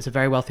also it's a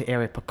very wealthy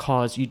area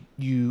because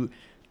you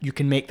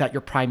can make that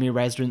your primary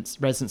residence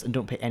and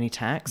don't pay any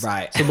tax.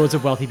 Right. So loads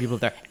of wealthy people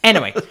there.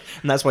 Anyway.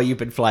 And that's why you've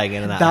been flying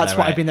in and out. That's there,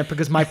 why right? I've been there,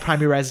 because my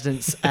primary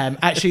residence,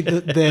 actually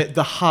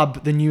the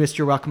hub, the newest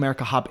You're Welcome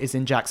America hub is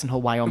in Jackson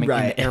Hole, Wyoming, in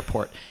Right. the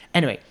airport.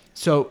 Anyway,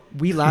 so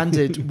we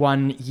landed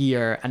one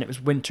year and it was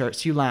winter.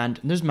 So you land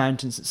and there's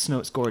mountains, it's snow,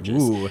 it's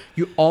gorgeous. Ooh.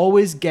 You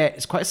always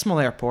it's quite a small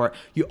airport.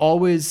 You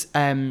always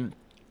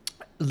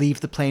leave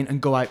the plane and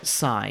go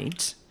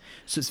outside.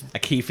 So it's A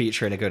key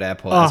feature in a good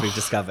airport, as we've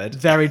discovered.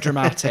 very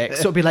dramatic. So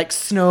it'll be like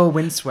snow,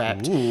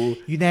 windswept. Ooh.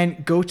 You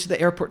then go to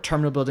the airport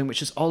terminal building,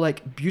 which is all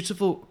like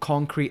beautiful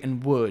concrete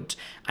and wood,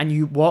 and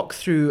you walk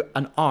through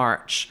an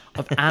arch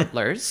of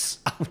antlers.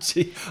 Oh,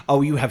 gee.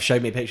 Oh, you have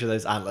shown me a picture of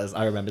those antlers.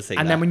 I remember seeing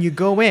And that. then when you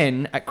go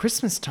in at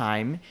Christmas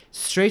time,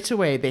 straight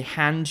away they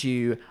hand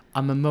you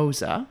a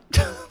mimosa.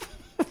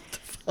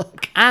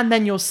 And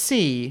then you'll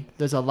see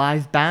there's a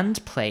live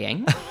band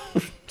playing.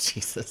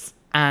 Jesus.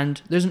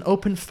 And there's an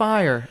open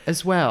fire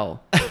as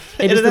well.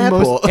 In an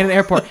airport? In an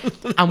airport.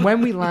 And when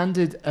we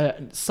landed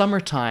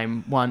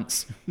summertime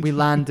once, we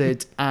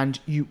landed and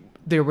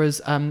there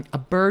was a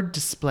bird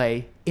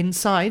display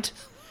inside.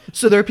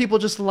 So there are people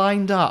just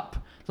lined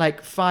up,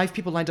 like 5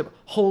 people lined up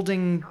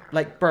holding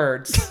like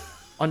birds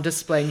on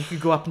display. And you could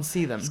go up and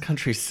see them. This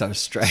country's so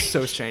strange.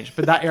 So strange.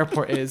 But that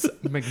airport is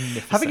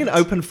magnificent. Having an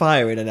open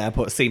fire in an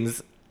airport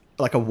seems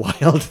like a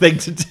wild thing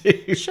to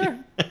do. Sure,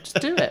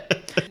 just do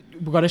it.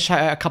 We've got to shout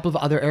out a couple of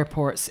other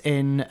airports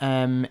in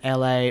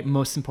LA.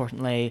 Most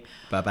importantly,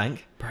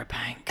 Burbank.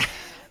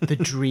 the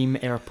dream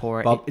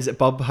airport. Is it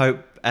Bob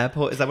Hope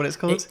Airport? Is that what it's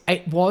called?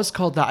 It was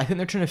called that. I think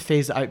they're trying to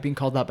phase it out being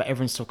called that, but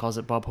everyone still calls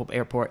it Bob Hope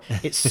Airport.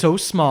 It's so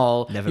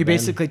small. Never you been.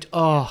 basically,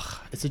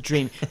 it's a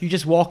dream. You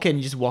just walk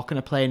in, on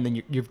a plane,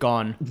 then you've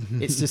gone.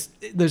 It's just,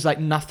 there's like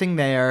nothing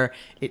there.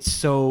 It's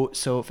so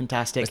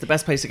fantastic. It's the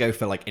best place to go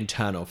for like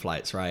internal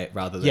flights, right?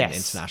 Rather than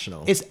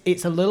international.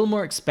 It's a little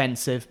more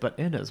expensive, but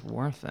it is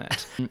worth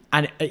it.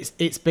 And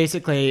it's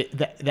basically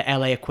the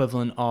LA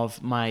equivalent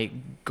of my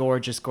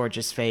gorgeous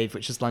fave,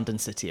 which is London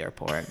City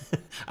Airport.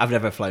 I've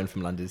never flown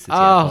from London City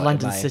Oh, Airport. in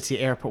London my City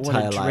Airport, what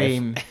a entire life.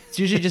 dream. It's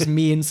usually just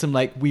me and some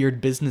like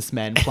weird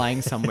businessmen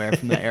flying somewhere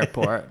from the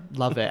airport.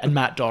 Love it. And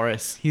Matt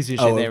Doris, he's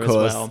usually Oh, of there as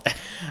course.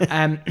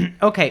 well.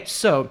 Okay,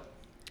 so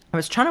I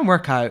was trying to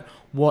work out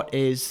what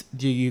is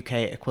the UK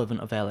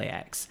equivalent of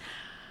LAX.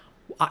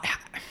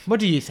 What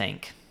do you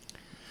think?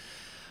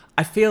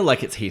 I feel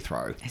like it's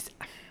Heathrow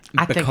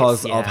I think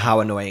because it's- of yeah.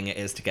 how annoying it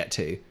is to get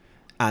to,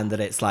 and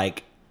that it's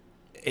like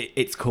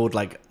it's called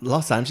like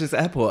Los Angeles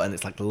Airport, and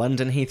it's like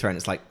London Heathrow, and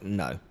it's like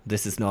no,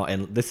 this is not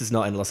in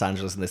Los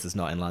Angeles, and this is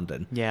not in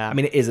London. Yeah. I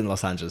mean it is in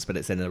Los Angeles, but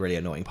it's in a really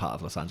annoying part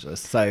of Los Angeles.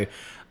 So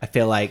I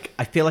feel like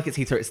it's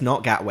Heathrow. It's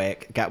not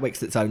Gatwick.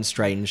 Gatwick's its own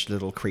strange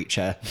little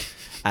creature,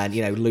 and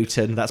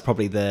Luton. That's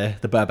probably the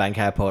Burbank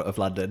Airport of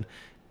London.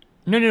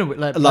 No,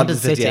 like London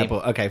City.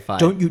 Airport. Okay, fine.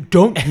 Don't you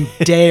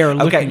dare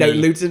look Okay, at no,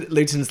 me.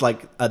 Luton's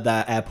like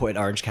the airport in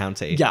Orange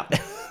County. Yeah.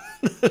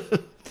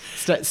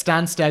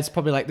 Stansted's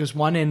probably like, there's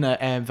one in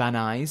Van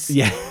Nuys.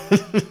 Yeah.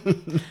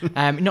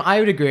 No, I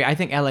would agree. I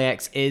think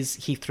LAX is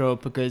Heathrow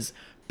because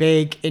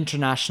big,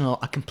 international,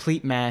 a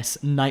complete mess,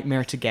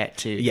 nightmare to get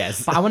to.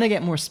 Yes. But I want to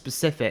get more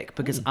specific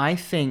because I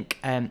think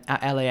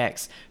at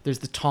LAX, there's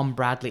the Tom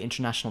Bradley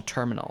International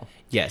Terminal.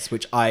 Yes,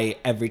 which I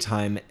every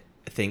time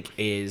think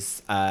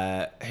is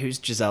who's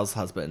Giselle's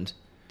husband?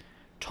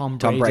 Tom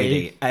Brady. Tom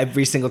Brady.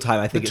 Every single time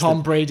I think The it's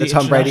Tom Brady the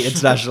Tom Brady International-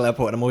 International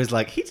Airport, and I'm always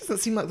like, he doesn't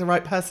seem like the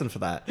right person for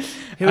that.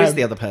 Who is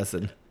the other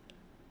person?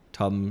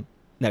 Tom?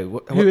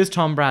 No, Who is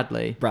Tom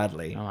Bradley?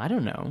 Bradley? Oh, I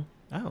don't know.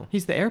 Oh.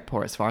 He's the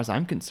airport as far as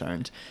I'm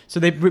concerned. So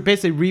they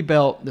basically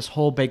rebuilt this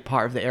whole big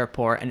part of the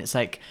airport, and it's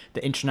like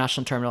the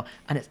international terminal,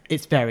 and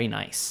it's very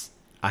nice.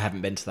 I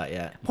haven't been to that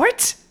yet.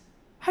 What?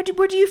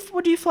 What do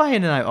you fly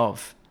in and out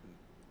of?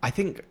 I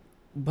think,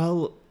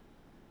 well,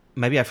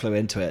 maybe I flew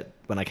into it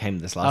when I came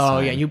this last Oh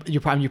time. yeah, you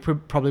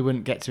probably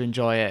wouldn't get to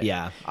enjoy it.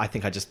 Yeah, I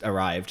think I just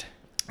arrived.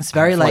 It's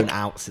very I haven't flown like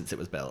out since it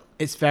was built.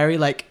 it's very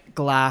like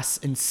glass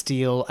and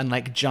steel and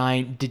like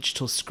giant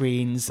digital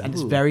screens, and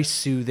it's Ooh. very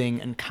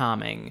soothing and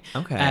calming.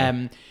 Okay.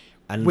 And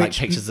like which-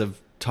 pictures of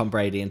Tom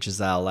Brady and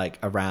Giselle like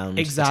around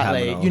the Exactly.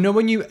 terminal. You know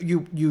when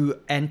you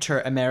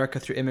enter America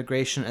through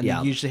immigration and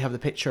Yeah. they usually have the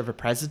picture of a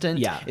president?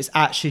 Yeah. It's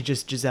actually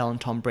just Giselle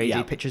and Tom Brady,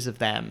 Yeah. pictures of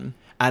them.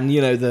 And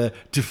you know the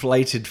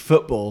deflated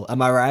football.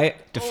 Am I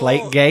right?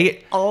 Deflate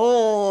gate.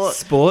 Oh.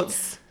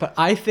 Sports. But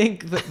I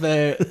think that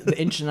the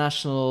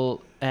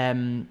international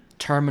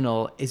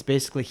terminal is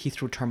basically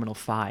Heathrow Terminal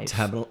 5.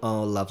 Terminal.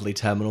 Oh, lovely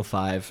Terminal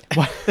 5.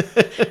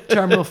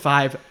 Terminal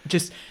 5.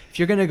 Just, if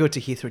you're going to go to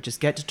Heathrow, just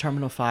get to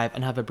Terminal 5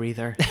 and have a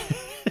breather.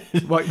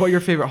 What are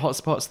your favourite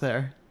hotspots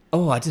there?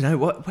 Oh, I don't know.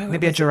 Where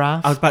Maybe a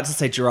giraffe? I was about to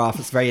say giraffe.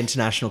 It's very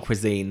international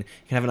cuisine. You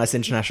can have a nice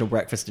international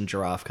breakfast in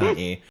giraffe, can't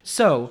you?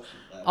 So,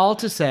 all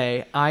to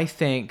say, I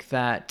think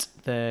that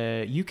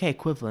the UK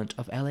equivalent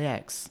of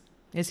LAX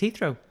is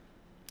Heathrow.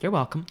 You're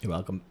welcome. You're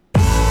welcome.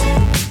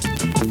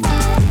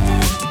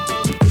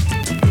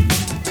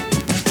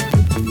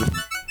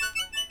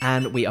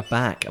 And we are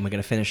back, and we're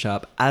going to finish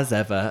up, as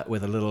ever,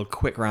 with a little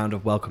quick round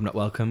of Welcome Not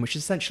Welcome, which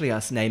is essentially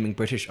us naming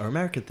British or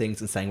American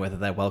things and saying whether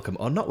they're welcome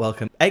or not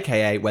welcome,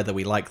 aka whether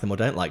we like them or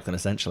don't like them,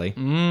 essentially.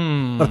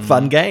 What a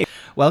fun game.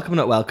 Welcome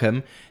Not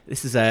Welcome.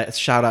 This is a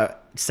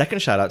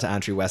second shout out to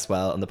Andrew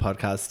Westwell on the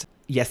podcast.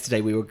 Yesterday,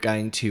 we were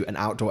going to an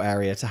outdoor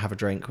area to have a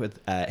drink with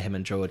him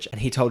and George,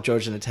 and he told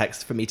George in a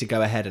text for me to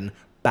go ahead and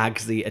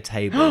Bagsy a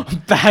table.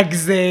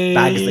 Bagsy!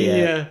 Bagsy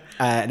it.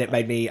 And it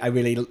made me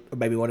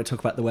want to talk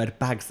about the word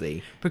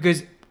Bagsy.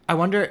 Because I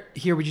wonder,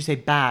 here would you say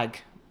bag?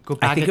 Go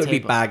bag I think a it would be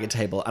table. bag a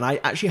table. And I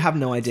actually have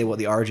no idea what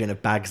the origin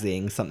of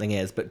Bagsying something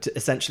is, but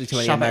essentially to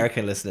any Shove it.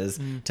 American listeners,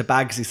 to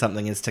Bagsy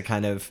something is to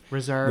kind of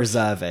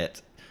Reserve.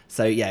 it.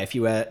 So yeah, if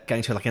you were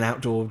going to like an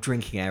outdoor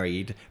drinking area,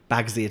 you'd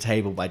Bagsy a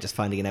table by just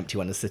finding an empty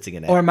one and sitting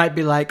in it. Or it might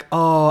be like,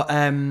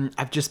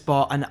 I've just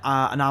bought an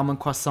almond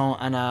croissant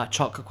and a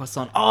chocolate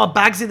croissant. Oh,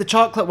 Bagsy the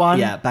chocolate one.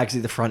 yeah,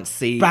 Bagsy the front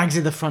seat.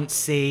 Bagsy the front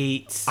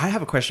seat. I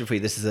have a question for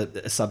you. This is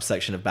a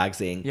subsection of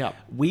Bagsying. Yeah.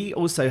 We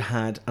also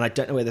had, and I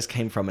don't know where this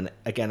came from, and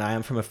again, I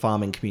am from a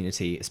farming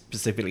community,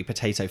 specifically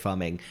potato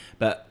farming,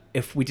 but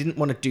if we didn't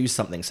want to do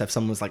something, so if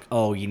someone was like,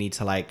 oh, you need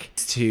to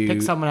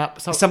Pick someone up.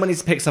 if someone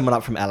needs to pick someone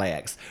up from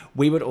LAX,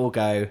 we would all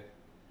go,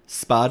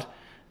 Spud,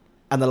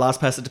 and the last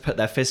person to put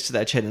their fist to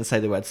their chin and say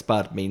the word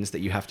Spud means that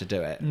you have to do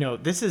it. No,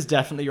 this is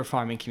definitely your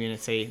farming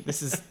community.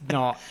 This is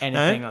not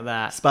anything No? like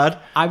that. Spud?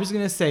 I was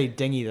going to say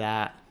dinghy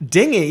that.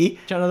 Dinghy?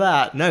 Do you know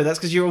that? No, that's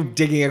because you're all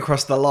digging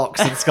across the locks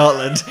in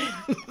Scotland.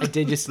 I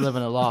did used to live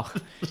in a loch.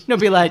 No,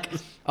 be like,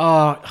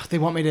 oh, they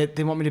want me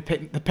to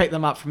pick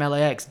them up from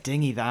LAX.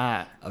 Dinghy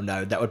that. Oh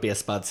no, that would be a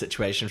Spud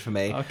situation for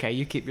me. Okay,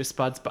 you keep your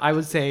spuds, but I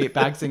would say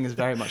Bagsing is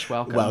very much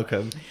welcome.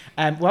 Welcome.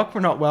 Welcome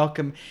or not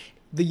welcome.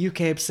 The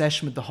UK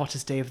obsession with the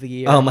hottest day of the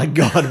year. Oh my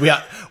god,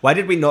 why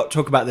did we not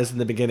talk about this in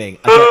the beginning?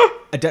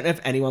 I don't know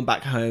if anyone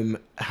back home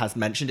has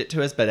mentioned it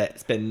to us, but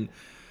it's been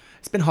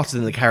hotter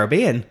than the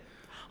Caribbean.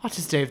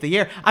 Hottest day of the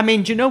year. I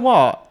mean, do you know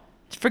what?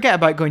 Forget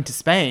about going to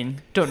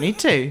Spain. Don't need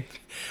to.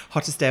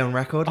 Hottest day on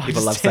record.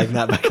 People Hottest love day- saying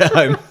that back at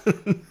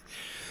home.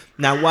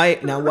 Now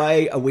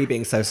why are we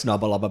being so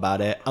snobble about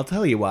it? I'll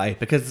tell you why.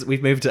 Because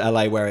we've moved to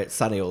LA where it's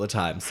sunny all the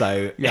time.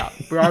 So Yeah,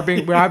 we are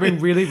being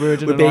really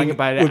rude and annoying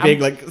about it. We're being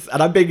like,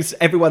 and I'm being,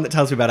 everyone that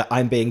tells me about it,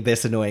 I'm being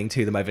this annoying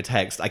to them over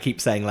text. I keep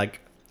saying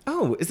like,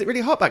 oh, is it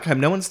really hot back home?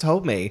 No one's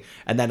told me.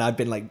 And then I've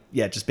been like,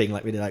 yeah, just being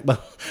like really like, well,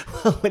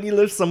 when you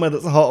live somewhere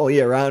that's hot all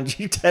year round,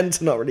 you tend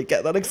to not really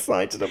get that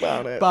excited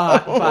about it.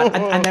 But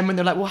and then when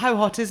they're like, well, how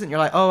hot is it? And you're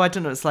like, oh, I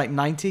don't know, it's like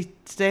 90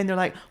 today. And they're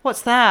like,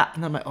 what's that?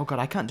 And I'm like, oh god,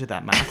 I can't do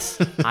that maths.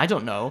 I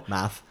don't know.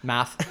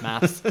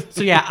 Maths.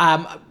 So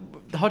yeah,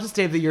 the hottest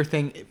day of the year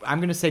thing,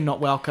 I'm gonna say not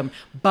welcome.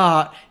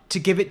 But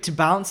to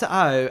balance it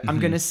out, I'm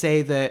gonna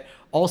say that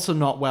also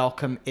not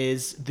welcome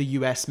is the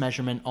US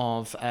measurement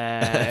of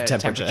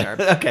temperature.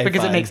 Okay,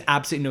 because fine. it makes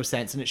absolutely no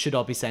sense, and it should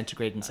all be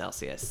centigrade and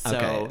Celsius. So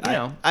Okay, you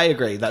know. I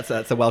agree. That's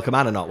a welcome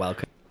and a not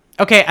welcome.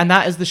 Okay, and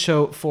that is the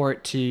show for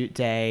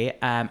today.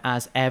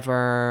 As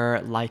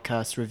ever, like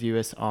us, review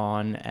us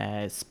on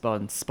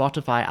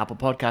Spotify, Apple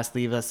Podcasts,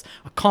 leave us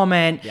a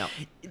comment. Yep.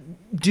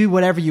 do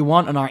whatever you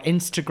want on our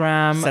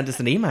Instagram. Send us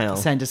an email.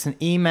 Send us an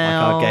Like email.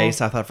 our gay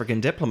South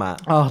African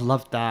diplomat. Oh,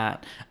 love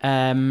that.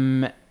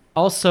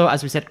 Also,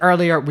 as we said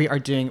earlier, we are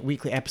doing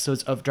weekly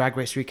episodes of Drag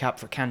Race Recap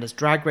for Canada's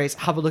Drag Race.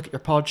 Have a look at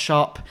your pod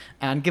shop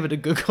and give it a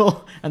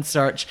Google and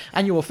search,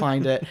 and you will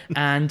find it.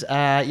 And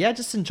yeah,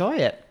 just enjoy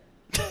it.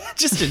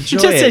 Just enjoy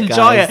Just it, enjoy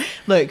guys. it.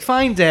 Look,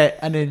 find it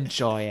and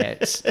enjoy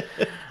it.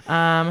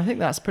 I think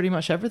that's pretty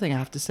much everything I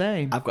have to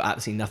say. I've got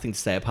absolutely nothing to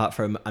say apart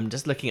from I'm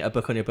just looking at a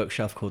book on your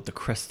bookshelf called The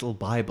Crystal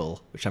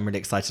Bible, which I'm really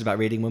excited about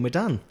reading when we're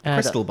done.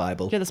 Crystal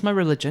Bible. Yeah, that's my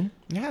religion.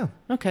 Yeah.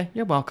 Okay,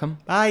 you're welcome.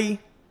 Bye.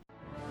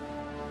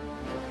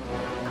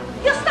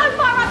 You're so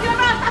far up your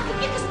ass, I can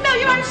get to smell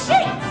your own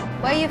shit.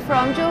 Where are you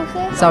from,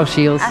 Joseph? South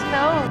Shields. I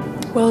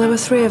thought. Well, there were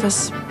 3 of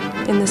us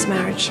in this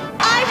marriage.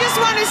 I just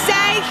want to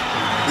say,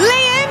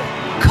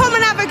 Liam, come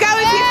and have a go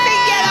if you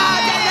think you're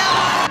hard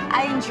enough.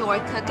 I enjoy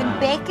cooking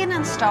bacon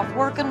and stuff,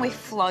 working with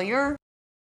flour.